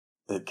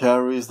 It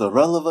carries the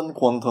relevant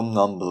quantum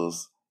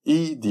numbers,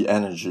 E the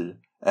energy,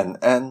 and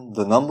N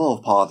the number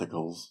of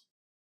particles.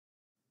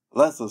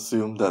 Let's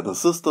assume that the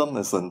system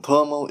is in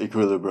thermal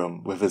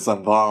equilibrium with its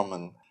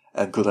environment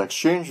and could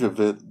exchange with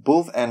it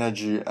both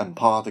energy and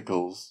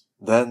particles.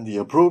 Then the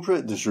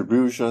appropriate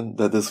distribution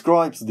that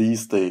describes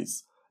these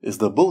states is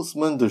the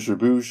Boltzmann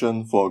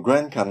distribution for a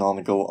Grand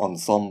Canonical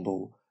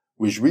Ensemble,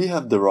 which we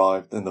have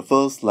derived in the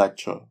first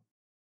lecture.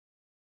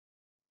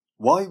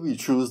 Why we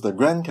choose the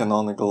Grand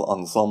Canonical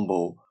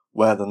Ensemble,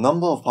 where the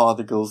number of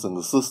particles in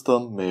the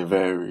system may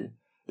vary,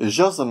 is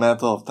just a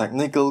matter of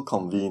technical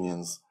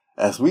convenience,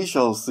 as we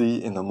shall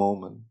see in a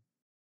moment.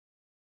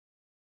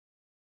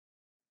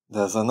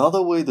 There's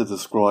another way to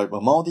describe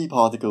a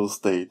multi-particle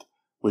state,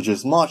 which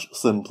is much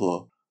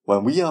simpler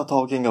when we are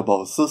talking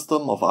about a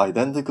system of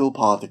identical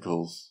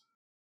particles.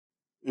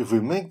 If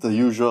we make the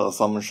usual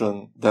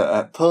assumption that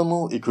at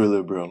thermal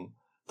equilibrium,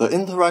 the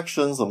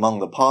interactions among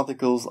the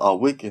particles are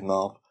weak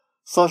enough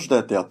such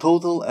that their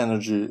total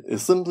energy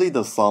is simply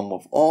the sum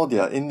of all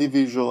their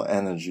individual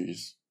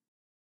energies,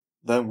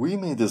 then we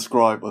may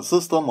describe a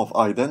system of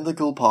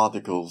identical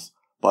particles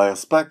by a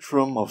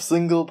spectrum of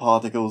single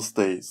particle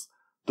states,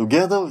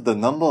 together with the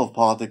number of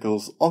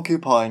particles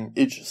occupying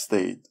each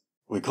state.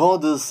 We call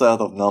this set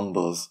of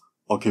numbers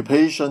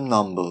occupation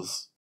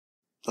numbers.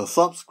 The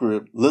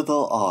subscript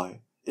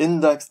i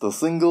index the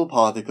single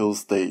particle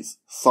states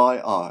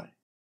psi-i.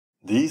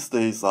 These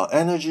states are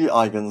energy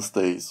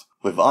eigenstates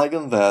with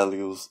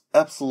eigenvalues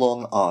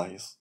epsilon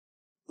i's.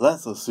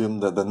 Let's assume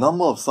that the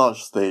number of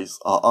such states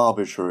are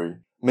arbitrary,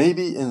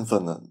 maybe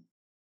infinite.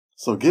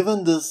 So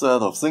given this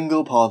set of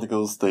single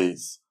particle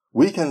states,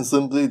 we can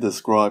simply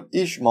describe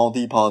each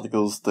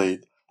multi-particle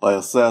state by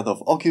a set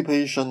of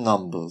occupation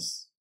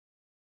numbers.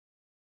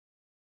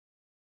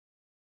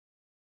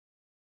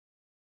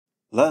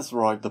 Let's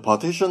write the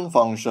partition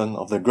function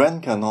of the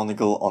Grand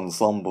Canonical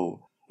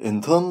Ensemble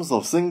in terms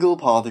of single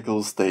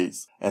particle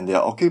states and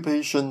their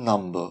occupation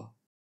number.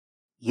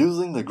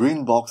 Using the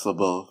green box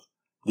above,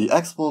 the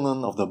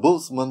exponent of the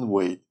Boltzmann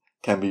weight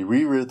can be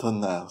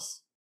rewritten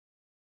as,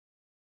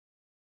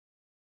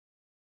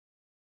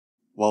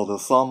 while the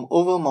sum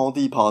over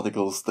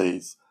multi-particle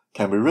states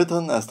can be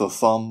written as the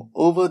sum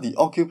over the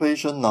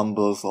occupation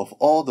numbers of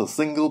all the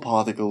single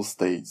particle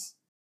states.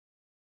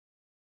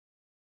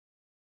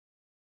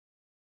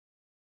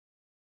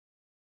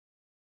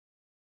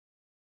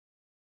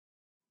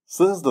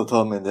 Since the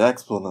term in the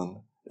exponent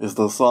is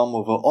the sum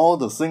over all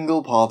the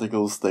single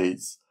particle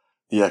states,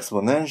 the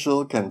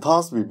exponential can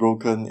thus be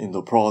broken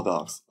into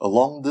products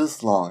along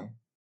this line,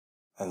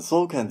 and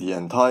so can the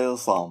entire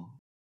sum.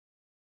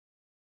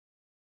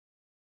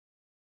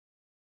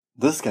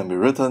 This can be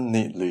written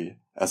neatly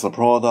as a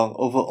product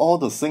over all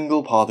the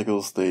single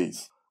particle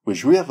states,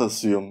 which we have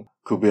assumed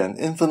could be an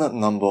infinite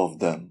number of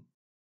them.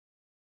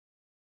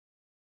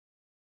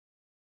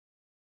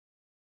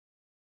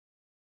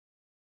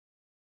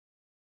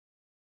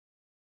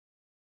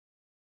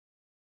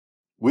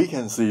 We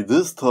can see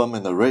this term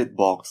in the red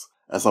box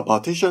as a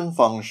partition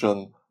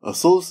function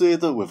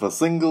associated with a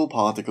single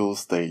particle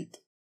state.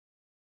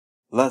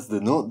 Let's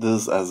denote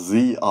this as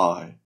Zi.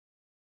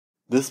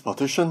 This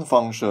partition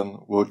function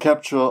will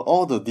capture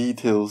all the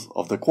details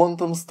of the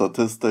quantum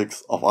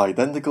statistics of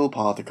identical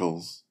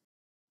particles.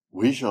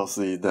 We shall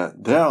see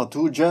that there are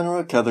two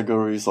general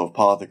categories of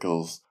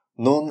particles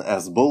known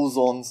as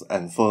bosons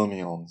and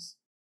fermions.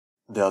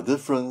 Their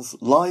difference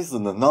lies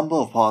in the number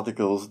of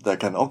particles that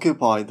can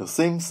occupy the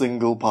same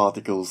single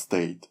particle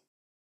state.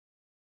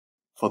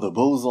 For the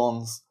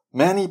bosons,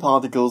 many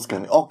particles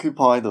can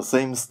occupy the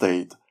same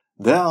state.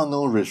 There are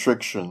no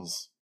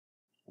restrictions.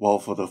 While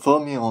for the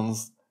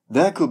fermions,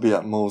 there could be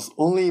at most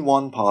only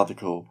one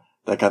particle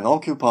that can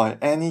occupy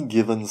any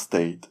given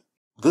state.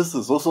 This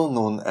is also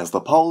known as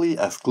the Pauli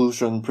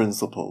exclusion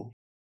principle.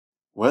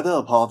 Whether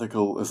a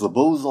particle is a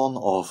boson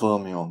or a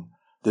fermion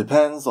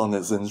depends on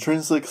its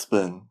intrinsic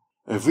spin.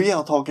 If we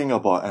are talking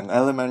about an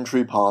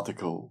elementary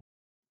particle,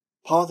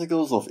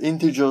 particles of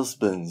integer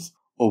spins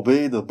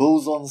obey the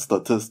boson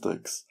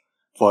statistics.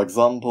 For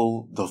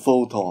example, the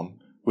photon,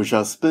 which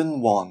has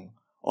spin 1,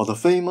 or the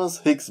famous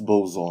Higgs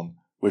boson,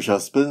 which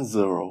has spin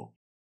 0.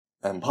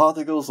 And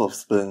particles of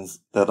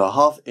spins that are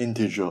half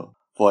integer,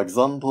 for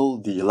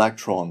example, the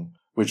electron,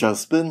 which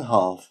has spin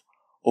half,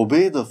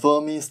 obey the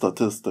Fermi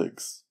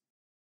statistics.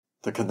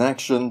 The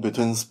connection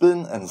between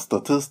spin and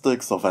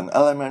statistics of an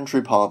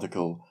elementary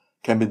particle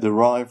can be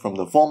derived from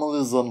the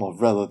formalism of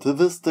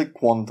relativistic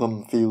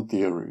quantum field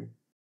theory.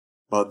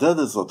 But that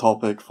is a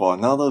topic for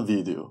another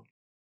video.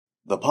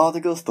 The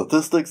particle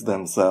statistics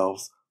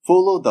themselves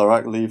follow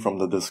directly from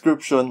the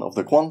description of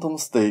the quantum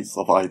states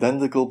of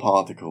identical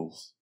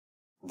particles.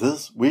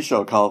 This we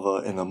shall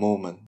cover in a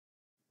moment.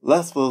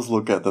 Let's first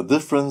look at the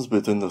difference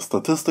between the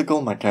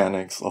statistical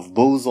mechanics of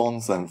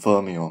bosons and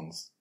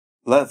fermions.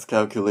 Let's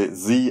calculate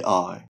Zi.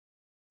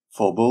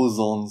 For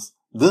bosons,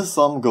 this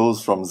sum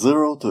goes from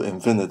 0 to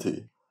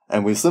infinity,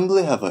 and we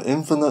simply have an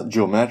infinite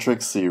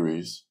geometric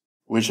series,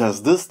 which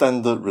has this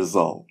standard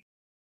result.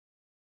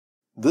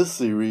 This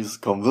series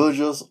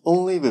converges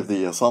only with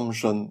the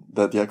assumption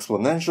that the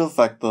exponential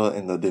factor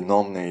in the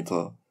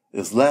denominator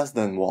is less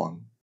than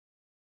 1.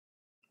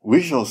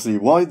 We shall see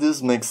why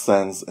this makes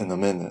sense in a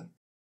minute.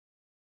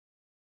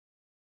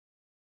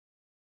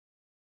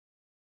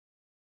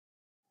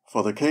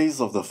 For the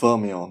case of the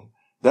fermion,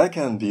 there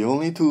can be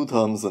only two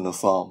terms in the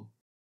sum.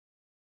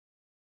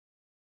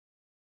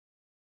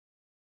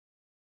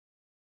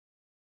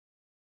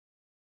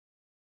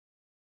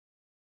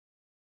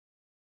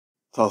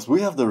 Thus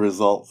we have the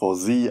result for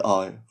Zi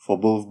for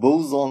both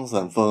bosons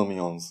and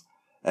fermions,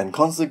 and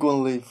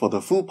consequently for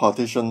the full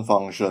partition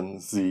function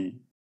Z.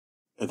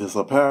 It is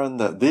apparent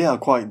that they are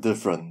quite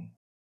different.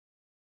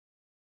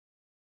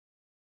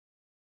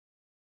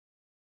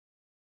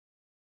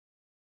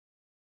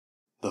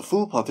 The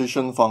full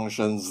partition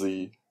function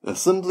Z is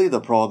simply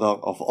the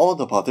product of all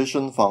the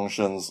partition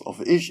functions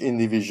of each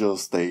individual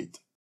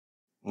state.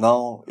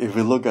 Now, if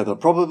we look at the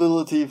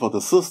probability for the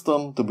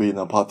system to be in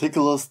a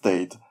particular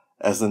state,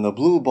 as in the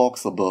blue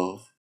box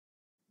above,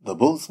 the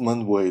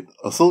Boltzmann weight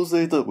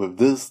associated with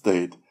this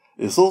state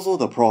is also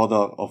the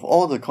product of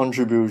all the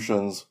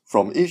contributions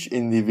from each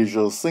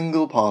individual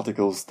single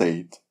particle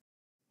state.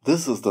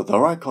 This is the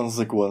direct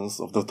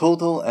consequence of the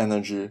total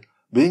energy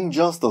being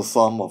just the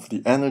sum of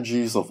the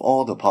energies of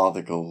all the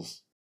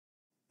particles.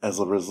 As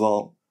a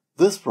result,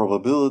 this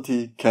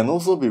probability can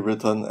also be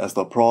written as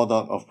the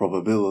product of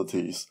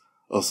probabilities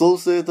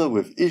associated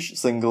with each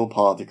single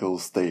particle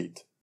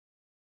state.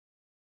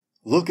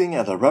 Looking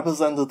at a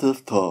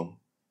representative term,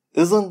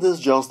 isn't this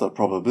just a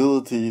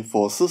probability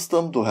for a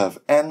system to have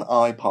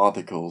Ni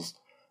particles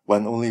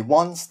when only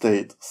one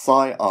state,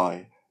 psi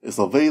I, is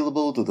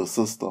available to the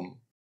system?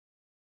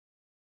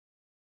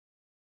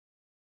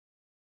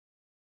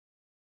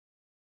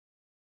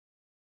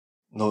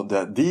 Note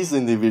that these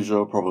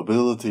individual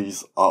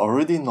probabilities are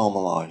already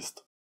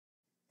normalized,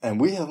 and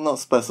we have not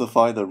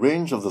specified the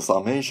range of the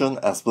summation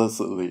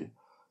explicitly,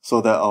 so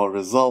that our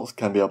results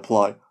can be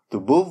applied to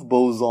both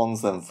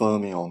bosons and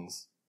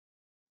fermions.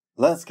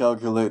 Let's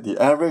calculate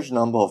the average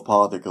number of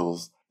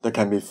particles that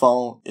can be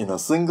found in a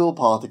single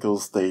particle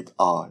state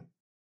I.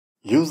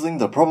 Using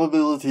the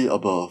probability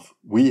above,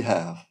 we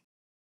have,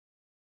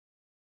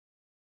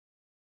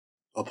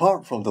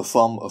 apart from the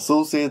sum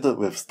associated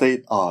with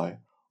state I,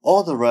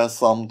 all the rest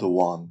sum to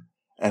 1,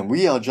 and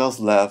we are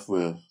just left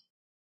with,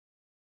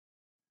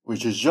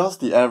 which is just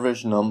the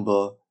average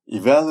number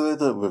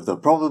evaluated with the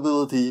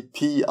probability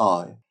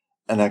Pi,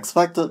 an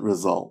expected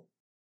result.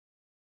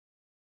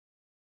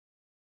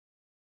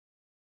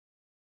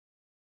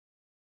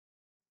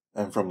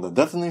 And from the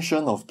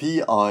definition of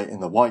pi in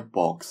the white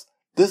box,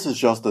 this is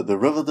just the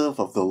derivative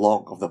of the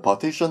log of the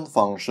partition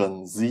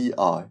function zi,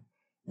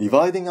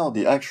 dividing out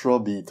the extra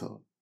beta.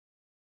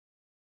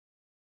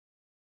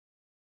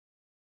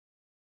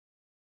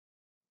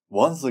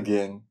 Once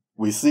again,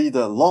 we see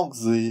that log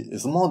z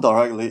is more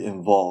directly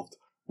involved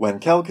when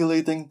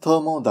calculating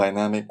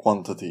thermodynamic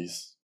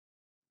quantities.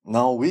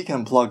 Now we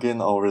can plug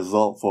in our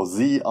result for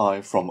zi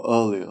from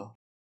earlier.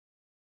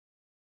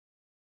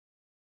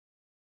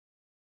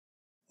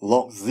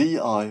 Log zi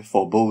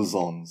for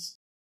bosons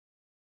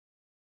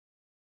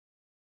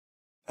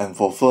and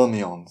for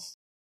fermions.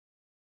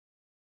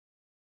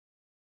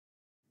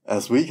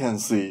 As we can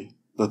see,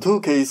 the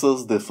two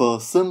cases differ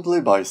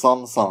simply by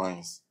some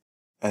signs,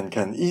 and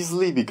can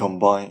easily be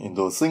combined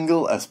into a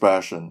single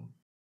expression.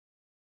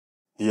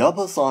 The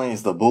upper sign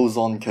is the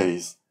boson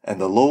case, and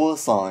the lower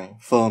sign,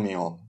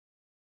 fermion.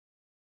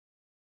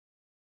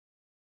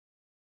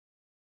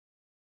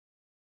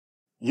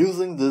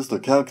 Using this to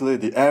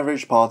calculate the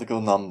average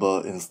particle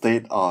number in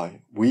state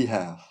I, we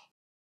have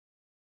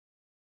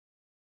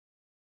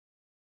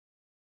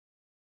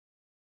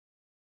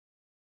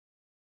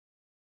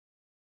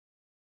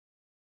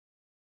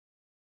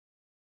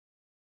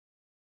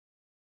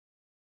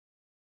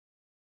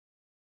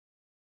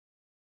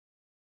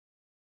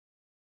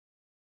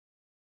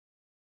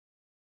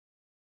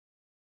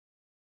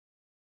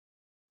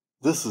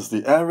This is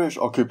the average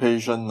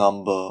occupation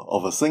number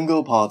of a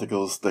single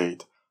particle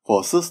state for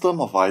a system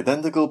of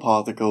identical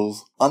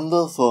particles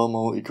under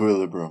thermal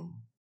equilibrium.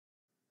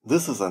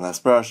 This is an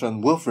expression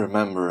worth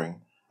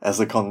remembering, as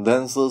it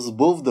condenses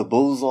both the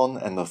boson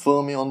and the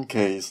fermion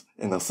case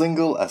in a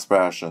single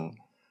expression.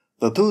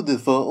 The two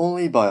differ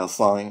only by a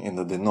sign in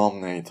the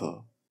denominator.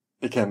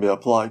 It can be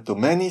applied to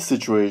many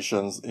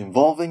situations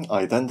involving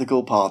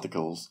identical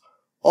particles.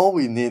 All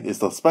we need is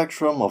the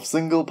spectrum of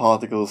single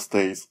particle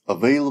states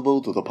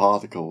available to the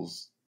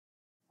particles.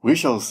 We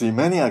shall see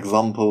many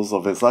examples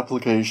of its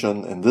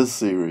application in this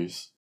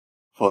series.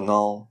 For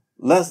now,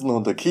 let's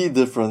note the key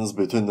difference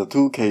between the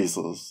two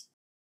cases.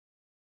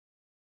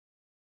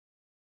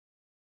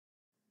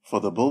 For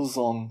the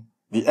boson,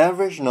 the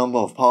average number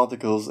of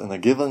particles in a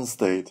given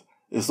state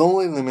is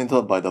only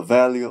limited by the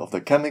value of the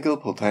chemical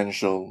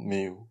potential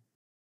μ.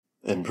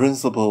 In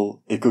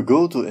principle, it could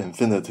go to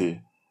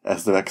infinity,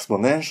 as the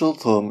exponential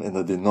term in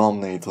the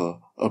denominator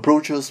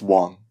approaches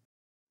 1.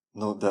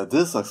 Note that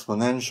this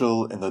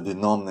exponential in the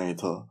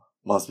denominator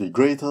must be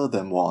greater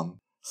than 1,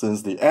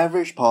 since the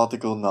average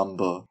particle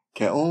number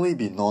can only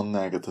be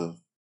non-negative.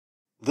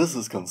 This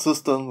is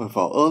consistent with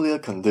our earlier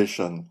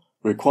condition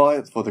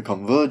required for the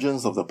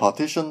convergence of the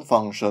partition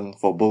function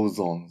for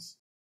bosons.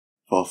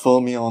 For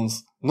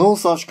fermions, no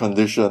such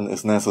condition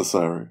is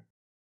necessary.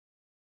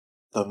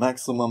 The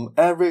maximum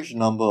average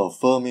number of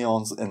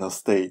fermions in a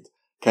state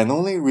can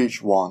only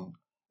reach 1,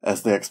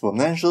 as the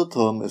exponential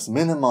term is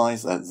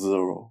minimized at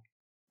 0.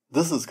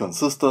 This is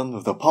consistent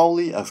with the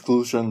Pauli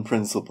exclusion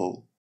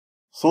principle.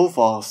 So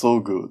far, so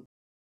good.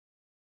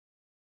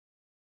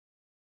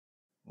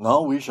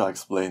 Now we shall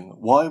explain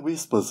why we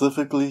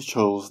specifically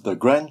chose the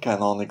Grand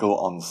Canonical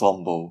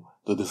Ensemble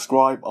to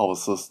describe our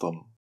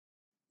system.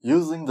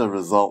 Using the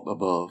result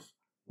above,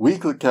 we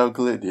could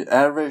calculate the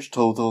average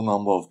total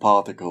number of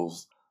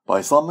particles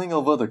by summing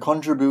over the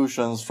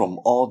contributions from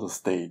all the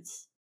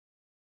states.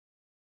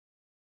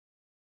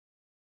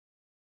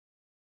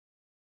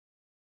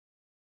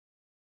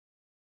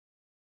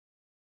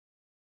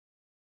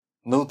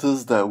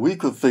 Notice that we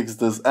could fix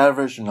this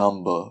average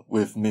number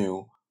with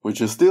μ,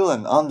 which is still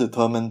an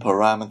undetermined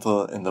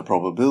parameter in the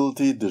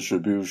probability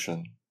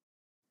distribution.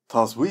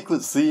 Thus we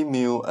could see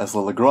μ as a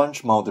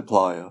Lagrange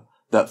multiplier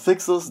that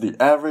fixes the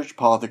average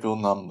particle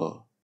number.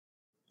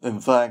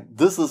 In fact,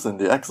 this is in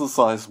the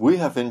exercise we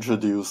have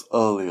introduced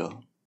earlier.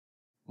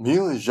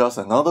 μ is just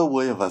another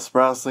way of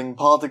expressing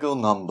particle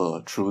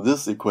number through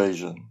this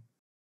equation.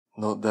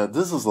 Note that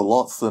this is a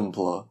lot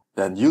simpler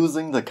than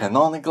using the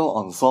canonical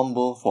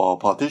ensemble for our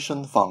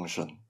partition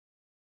function,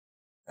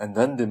 and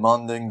then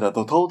demanding that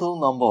the total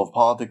number of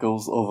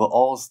particles over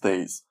all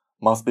states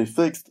must be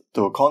fixed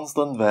to a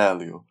constant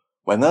value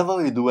whenever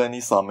we do any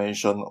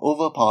summation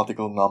over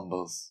particle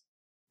numbers.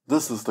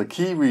 This is the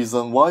key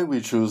reason why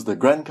we choose the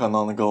Grand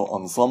Canonical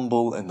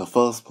Ensemble in the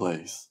first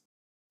place.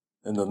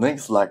 In the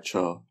next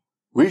lecture,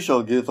 we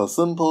shall give a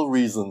simple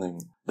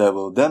reasoning that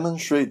will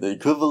demonstrate the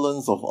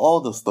equivalence of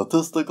all the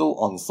statistical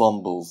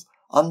ensembles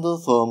under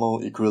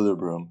thermal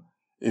equilibrium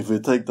if we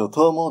take the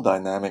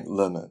thermodynamic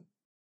limit.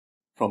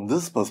 From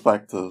this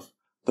perspective,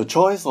 the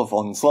choice of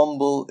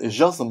ensemble is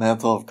just a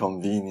matter of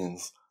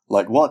convenience,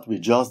 like what we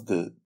just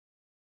did.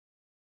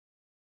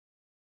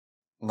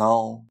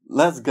 Now,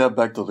 let's get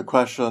back to the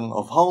question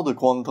of how the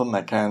quantum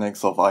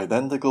mechanics of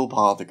identical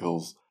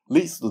particles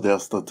leads to their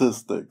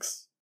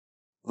statistics.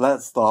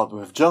 Let's start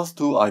with just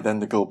two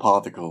identical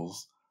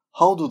particles.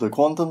 How do the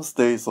quantum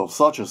states of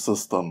such a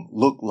system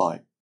look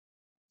like?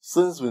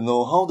 Since we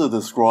know how to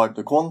describe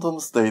the quantum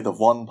state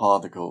of one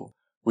particle,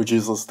 which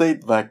is a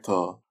state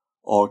vector,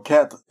 or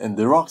ket in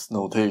Dirac's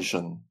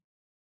notation.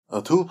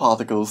 A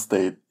two-particle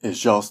state is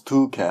just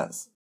two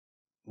kets.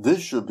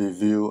 This should be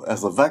viewed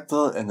as a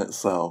vector in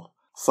itself,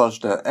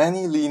 such that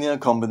any linear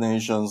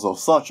combinations of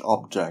such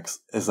objects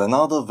is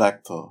another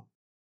vector.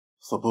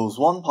 Suppose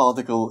one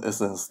particle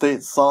is in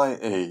state psi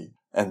A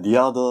and the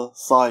other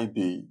psi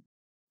B.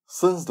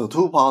 Since the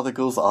two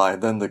particles are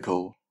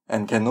identical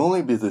and can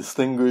only be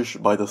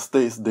distinguished by the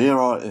states they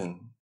are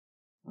in,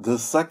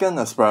 this second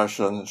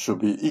expression should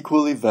be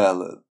equally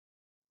valid.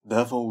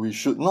 Therefore, we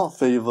should not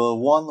favor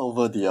one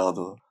over the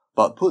other,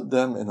 but put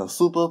them in a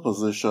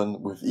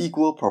superposition with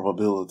equal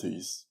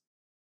probabilities.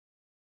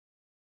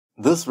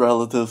 This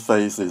relative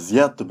phase is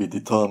yet to be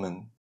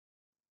determined.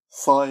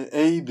 Psi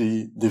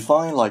AB,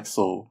 defined like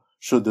so,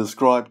 should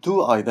describe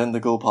two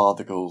identical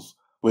particles,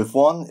 with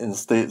one in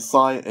state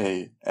psi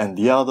A and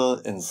the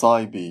other in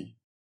psi B.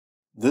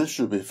 This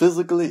should be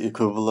physically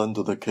equivalent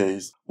to the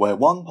case where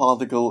one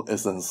particle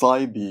is in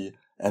psi B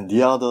and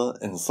the other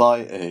in psi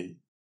A.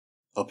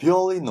 A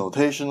purely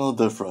notational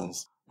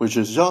difference, which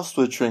is just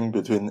switching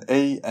between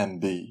A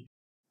and B.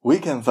 We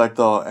can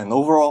factor an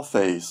overall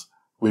phase,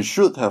 which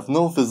should have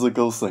no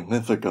physical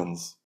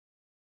significance.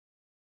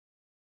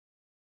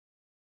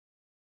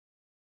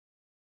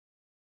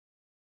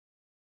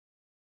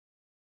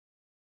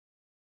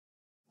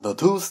 The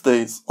two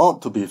states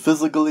ought to be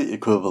physically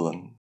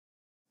equivalent.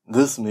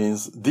 This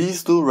means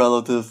these two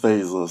relative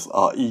phases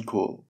are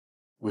equal,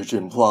 which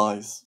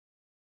implies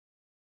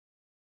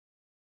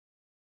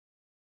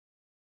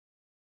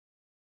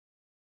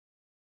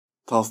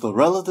thus the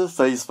relative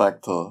phase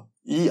factor,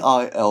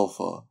 EI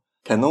alpha,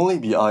 can only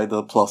be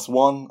either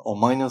 +1 or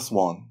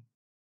 -1.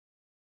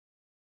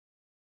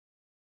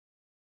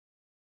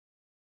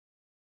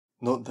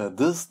 Note that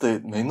this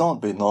state may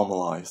not be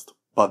normalized,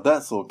 but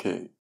that's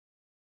okay.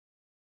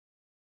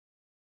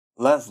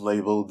 Let's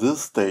label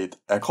this state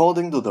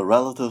according to the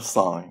relative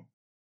sign.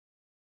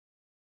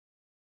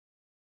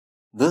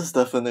 This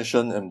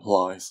definition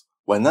implies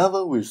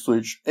whenever we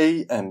switch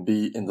A and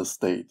B in the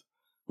state,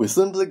 we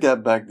simply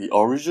get back the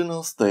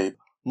original state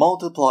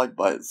multiplied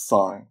by its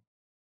sign.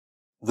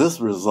 This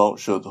result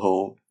should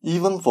hold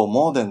even for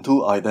more than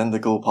two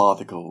identical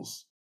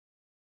particles.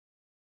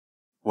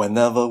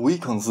 Whenever we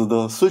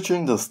consider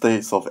switching the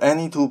states of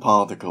any two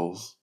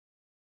particles,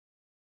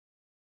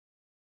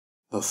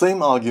 the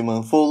same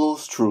argument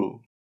follows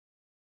true.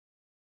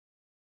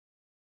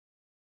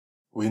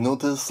 We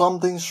notice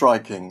something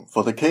striking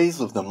for the case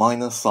with the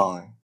minus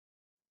sign.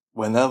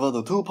 Whenever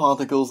the two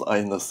particles are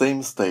in the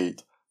same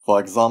state, for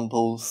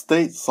example,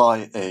 state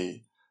psi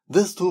A,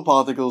 this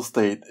two-particle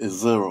state is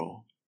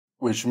 0,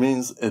 which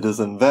means it is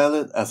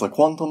invalid as a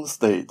quantum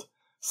state,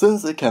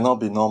 since it cannot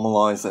be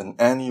normalized in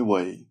any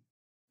way.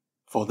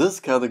 For this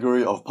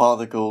category of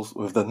particles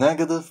with the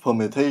negative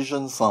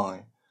permutation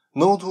sign,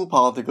 no two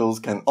particles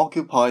can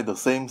occupy the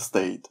same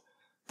state.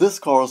 This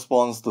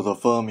corresponds to the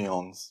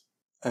fermions.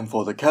 And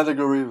for the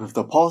category with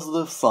the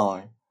positive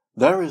sign,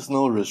 there is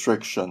no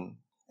restriction.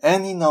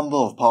 Any number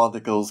of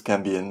particles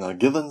can be in a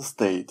given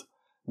state.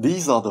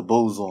 These are the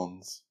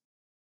bosons.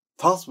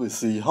 Thus we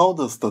see how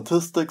the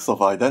statistics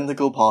of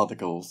identical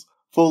particles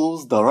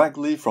follows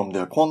directly from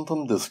their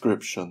quantum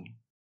description.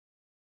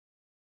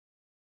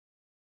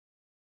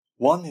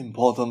 One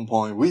important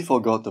point we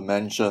forgot to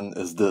mention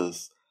is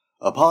this.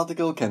 A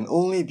particle can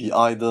only be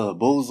either a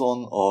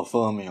boson or a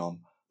fermion,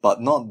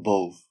 but not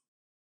both.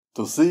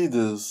 To see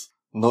this,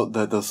 note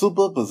that the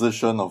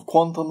superposition of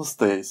quantum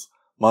states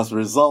must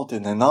result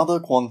in another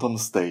quantum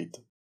state.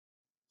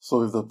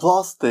 So if the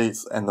plus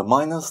states and the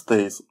minus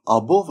states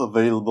are both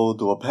available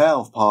to a pair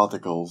of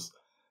particles,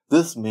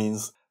 this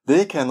means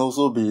they can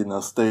also be in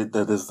a state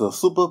that is the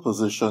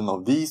superposition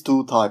of these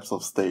two types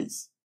of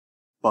states.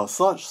 But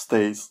such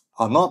states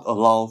are not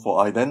allowed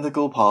for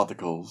identical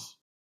particles,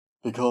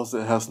 because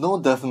it has no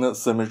definite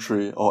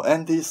symmetry or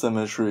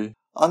anti-symmetry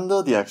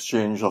under the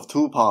exchange of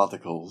two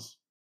particles.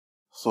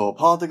 So a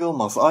particle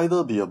must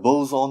either be a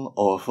boson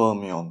or a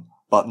fermion,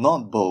 but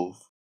not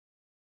both.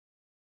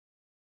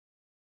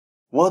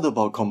 What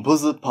about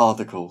composite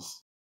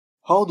particles?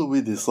 How do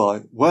we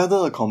decide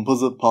whether a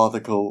composite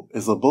particle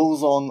is a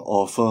boson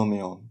or a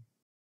fermion?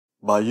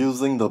 By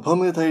using the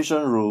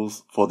permutation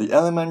rules for the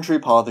elementary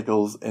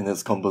particles in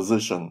its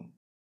composition.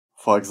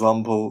 For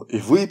example,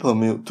 if we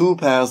permute two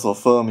pairs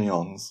of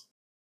fermions,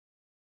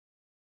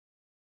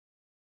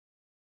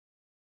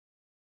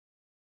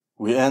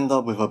 we end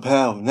up with a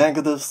pair of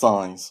negative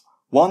signs,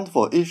 one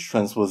for each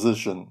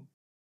transposition,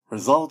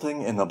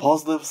 resulting in a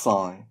positive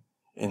sign,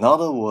 in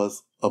other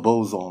words, a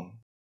boson.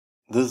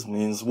 This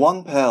means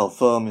one pair of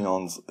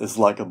fermions is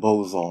like a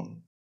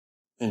boson.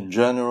 In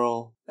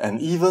general, an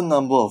even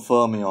number of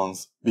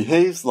fermions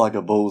behaves like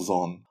a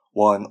boson,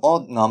 while an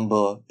odd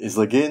number is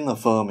again a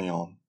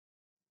fermion.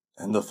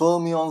 And the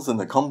fermions in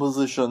the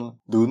composition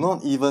do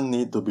not even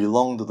need to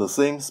belong to the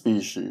same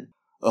species.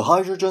 A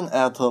hydrogen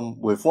atom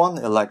with one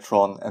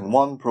electron and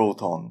one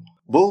proton,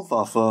 both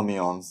are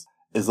fermions,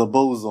 is a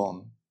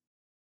boson.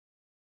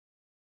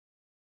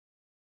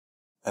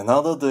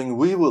 Another thing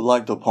we would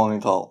like to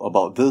point out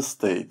about this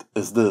state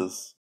is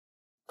this.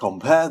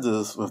 Compare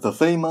this with the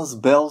famous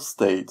Bell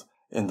state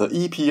in the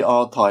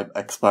EPR type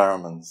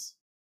experiments.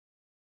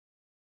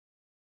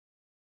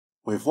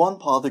 With one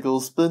particle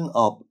spin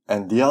up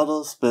and the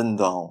other spin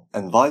down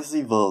and vice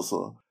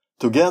versa,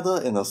 together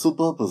in a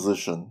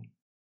superposition.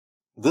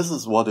 This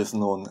is what is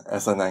known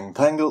as an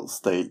entangled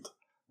state.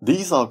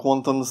 These are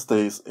quantum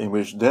states in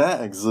which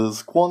there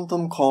exist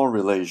quantum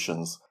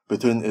correlations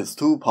between its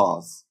two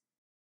parts.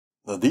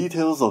 The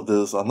details of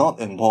this are not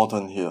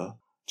important here.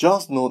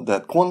 Just note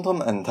that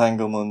quantum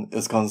entanglement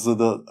is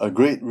considered a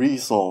great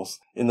resource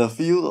in the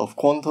field of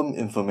quantum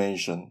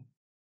information.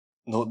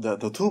 Note that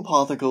the two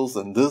particles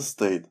in this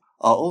state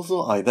are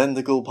also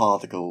identical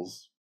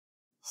particles.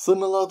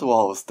 Similar to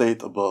our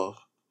state above,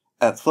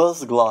 at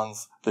first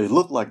glance they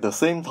look like the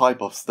same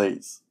type of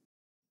states.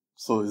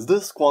 So is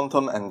this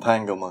quantum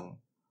entanglement?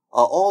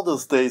 Are all the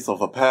states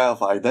of a pair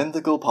of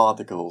identical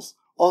particles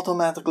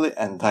automatically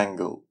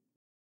entangled?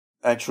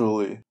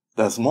 Actually,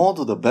 there's more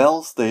to the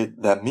Bell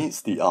state that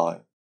meets the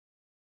eye.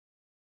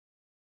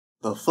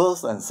 The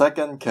first and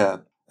second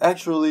cat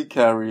actually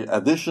carry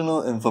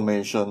additional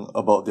information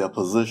about their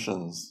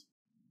positions.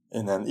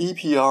 In an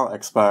EPR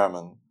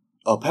experiment,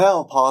 a pair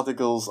of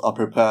particles are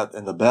prepared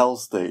in the Bell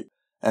state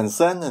and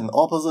sent in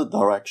opposite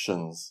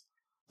directions.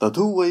 The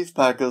two wave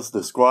packets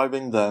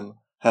describing them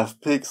have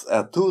peaks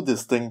at two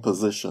distinct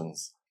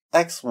positions,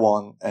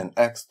 x1 and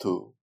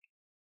x2.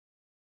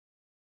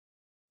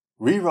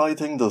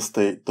 Rewriting the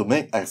state to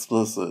make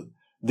explicit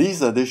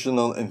these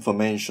additional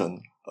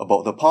information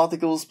about the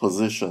particles'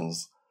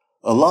 positions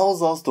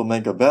allows us to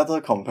make a better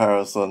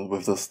comparison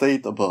with the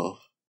state above.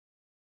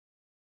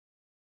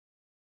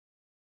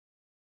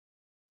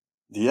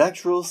 The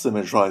actual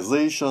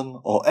symmetrization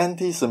or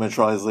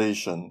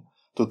anti-symmetrization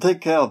to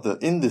take care of the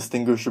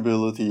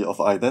indistinguishability of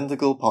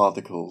identical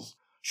particles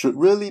should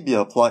really be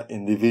applied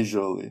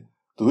individually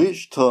to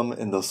each term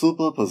in the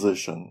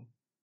superposition,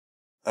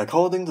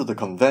 according to the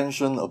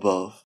convention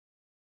above.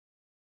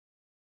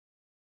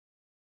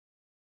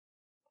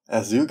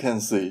 As you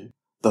can see,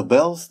 the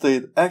Bell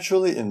state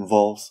actually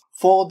involves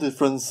 4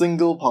 different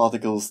single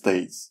particle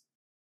states,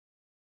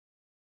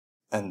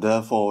 and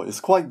therefore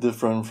is quite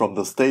different from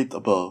the state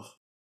above.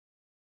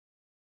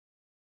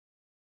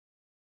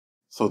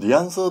 So the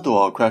answer to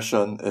our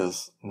question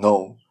is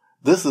no,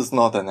 this is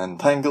not an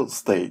entangled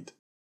state.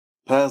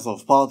 Pairs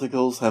of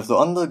particles have to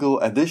undergo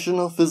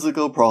additional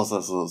physical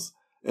processes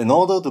in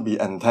order to be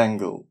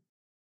entangled.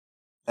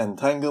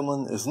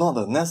 Entanglement is not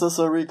a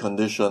necessary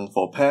condition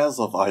for pairs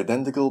of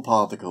identical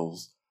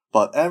particles,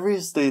 but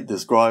every state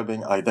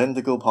describing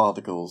identical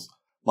particles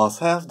must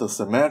have the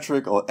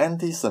symmetric or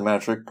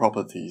anti-symmetric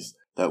properties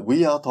that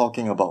we are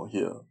talking about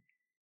here.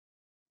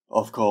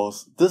 Of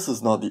course, this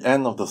is not the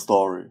end of the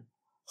story.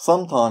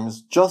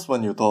 Sometimes, just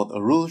when you thought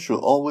a rule should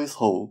always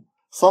hold,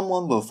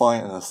 someone will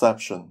find an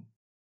exception.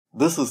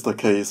 This is the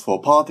case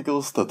for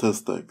particle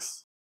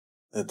statistics.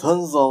 It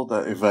turns out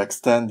that if we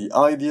extend the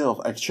idea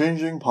of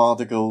exchanging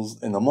particles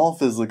in a more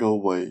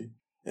physical way,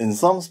 in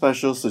some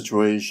special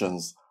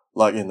situations,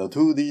 like in a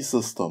 2D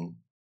system,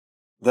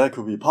 there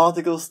could be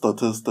particle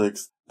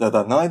statistics that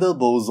are neither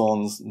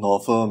bosons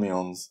nor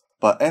fermions,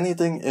 but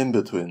anything in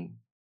between.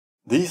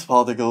 These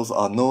particles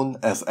are known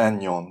as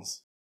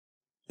anyons.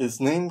 Its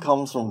name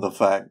comes from the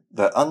fact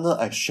that under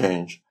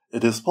exchange,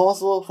 it is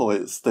possible for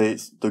its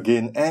states to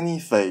gain any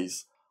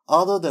phase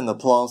other than the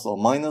plus or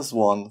minus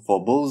 1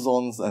 for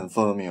bosons and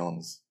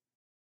fermions.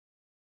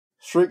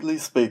 Strictly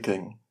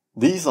speaking,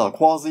 these are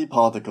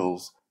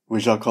quasi-particles,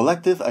 which are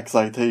collective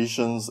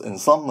excitations in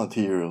some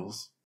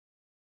materials.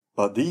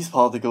 But these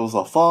particles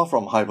are far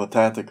from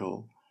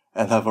hypothetical,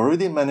 and have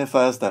already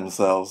manifest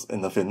themselves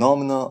in the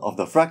phenomena of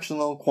the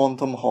fractional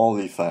quantum Hall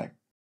effect.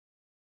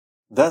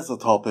 That's a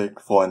topic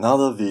for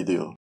another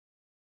video.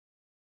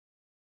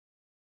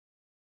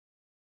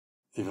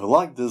 If you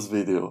like this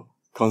video,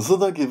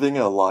 consider giving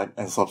it a like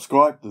and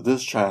subscribe to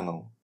this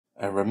channel.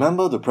 And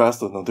remember to press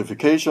the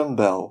notification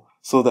bell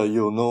so that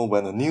you'll know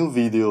when a new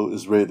video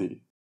is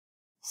ready.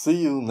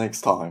 See you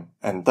next time,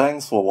 and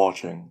thanks for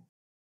watching.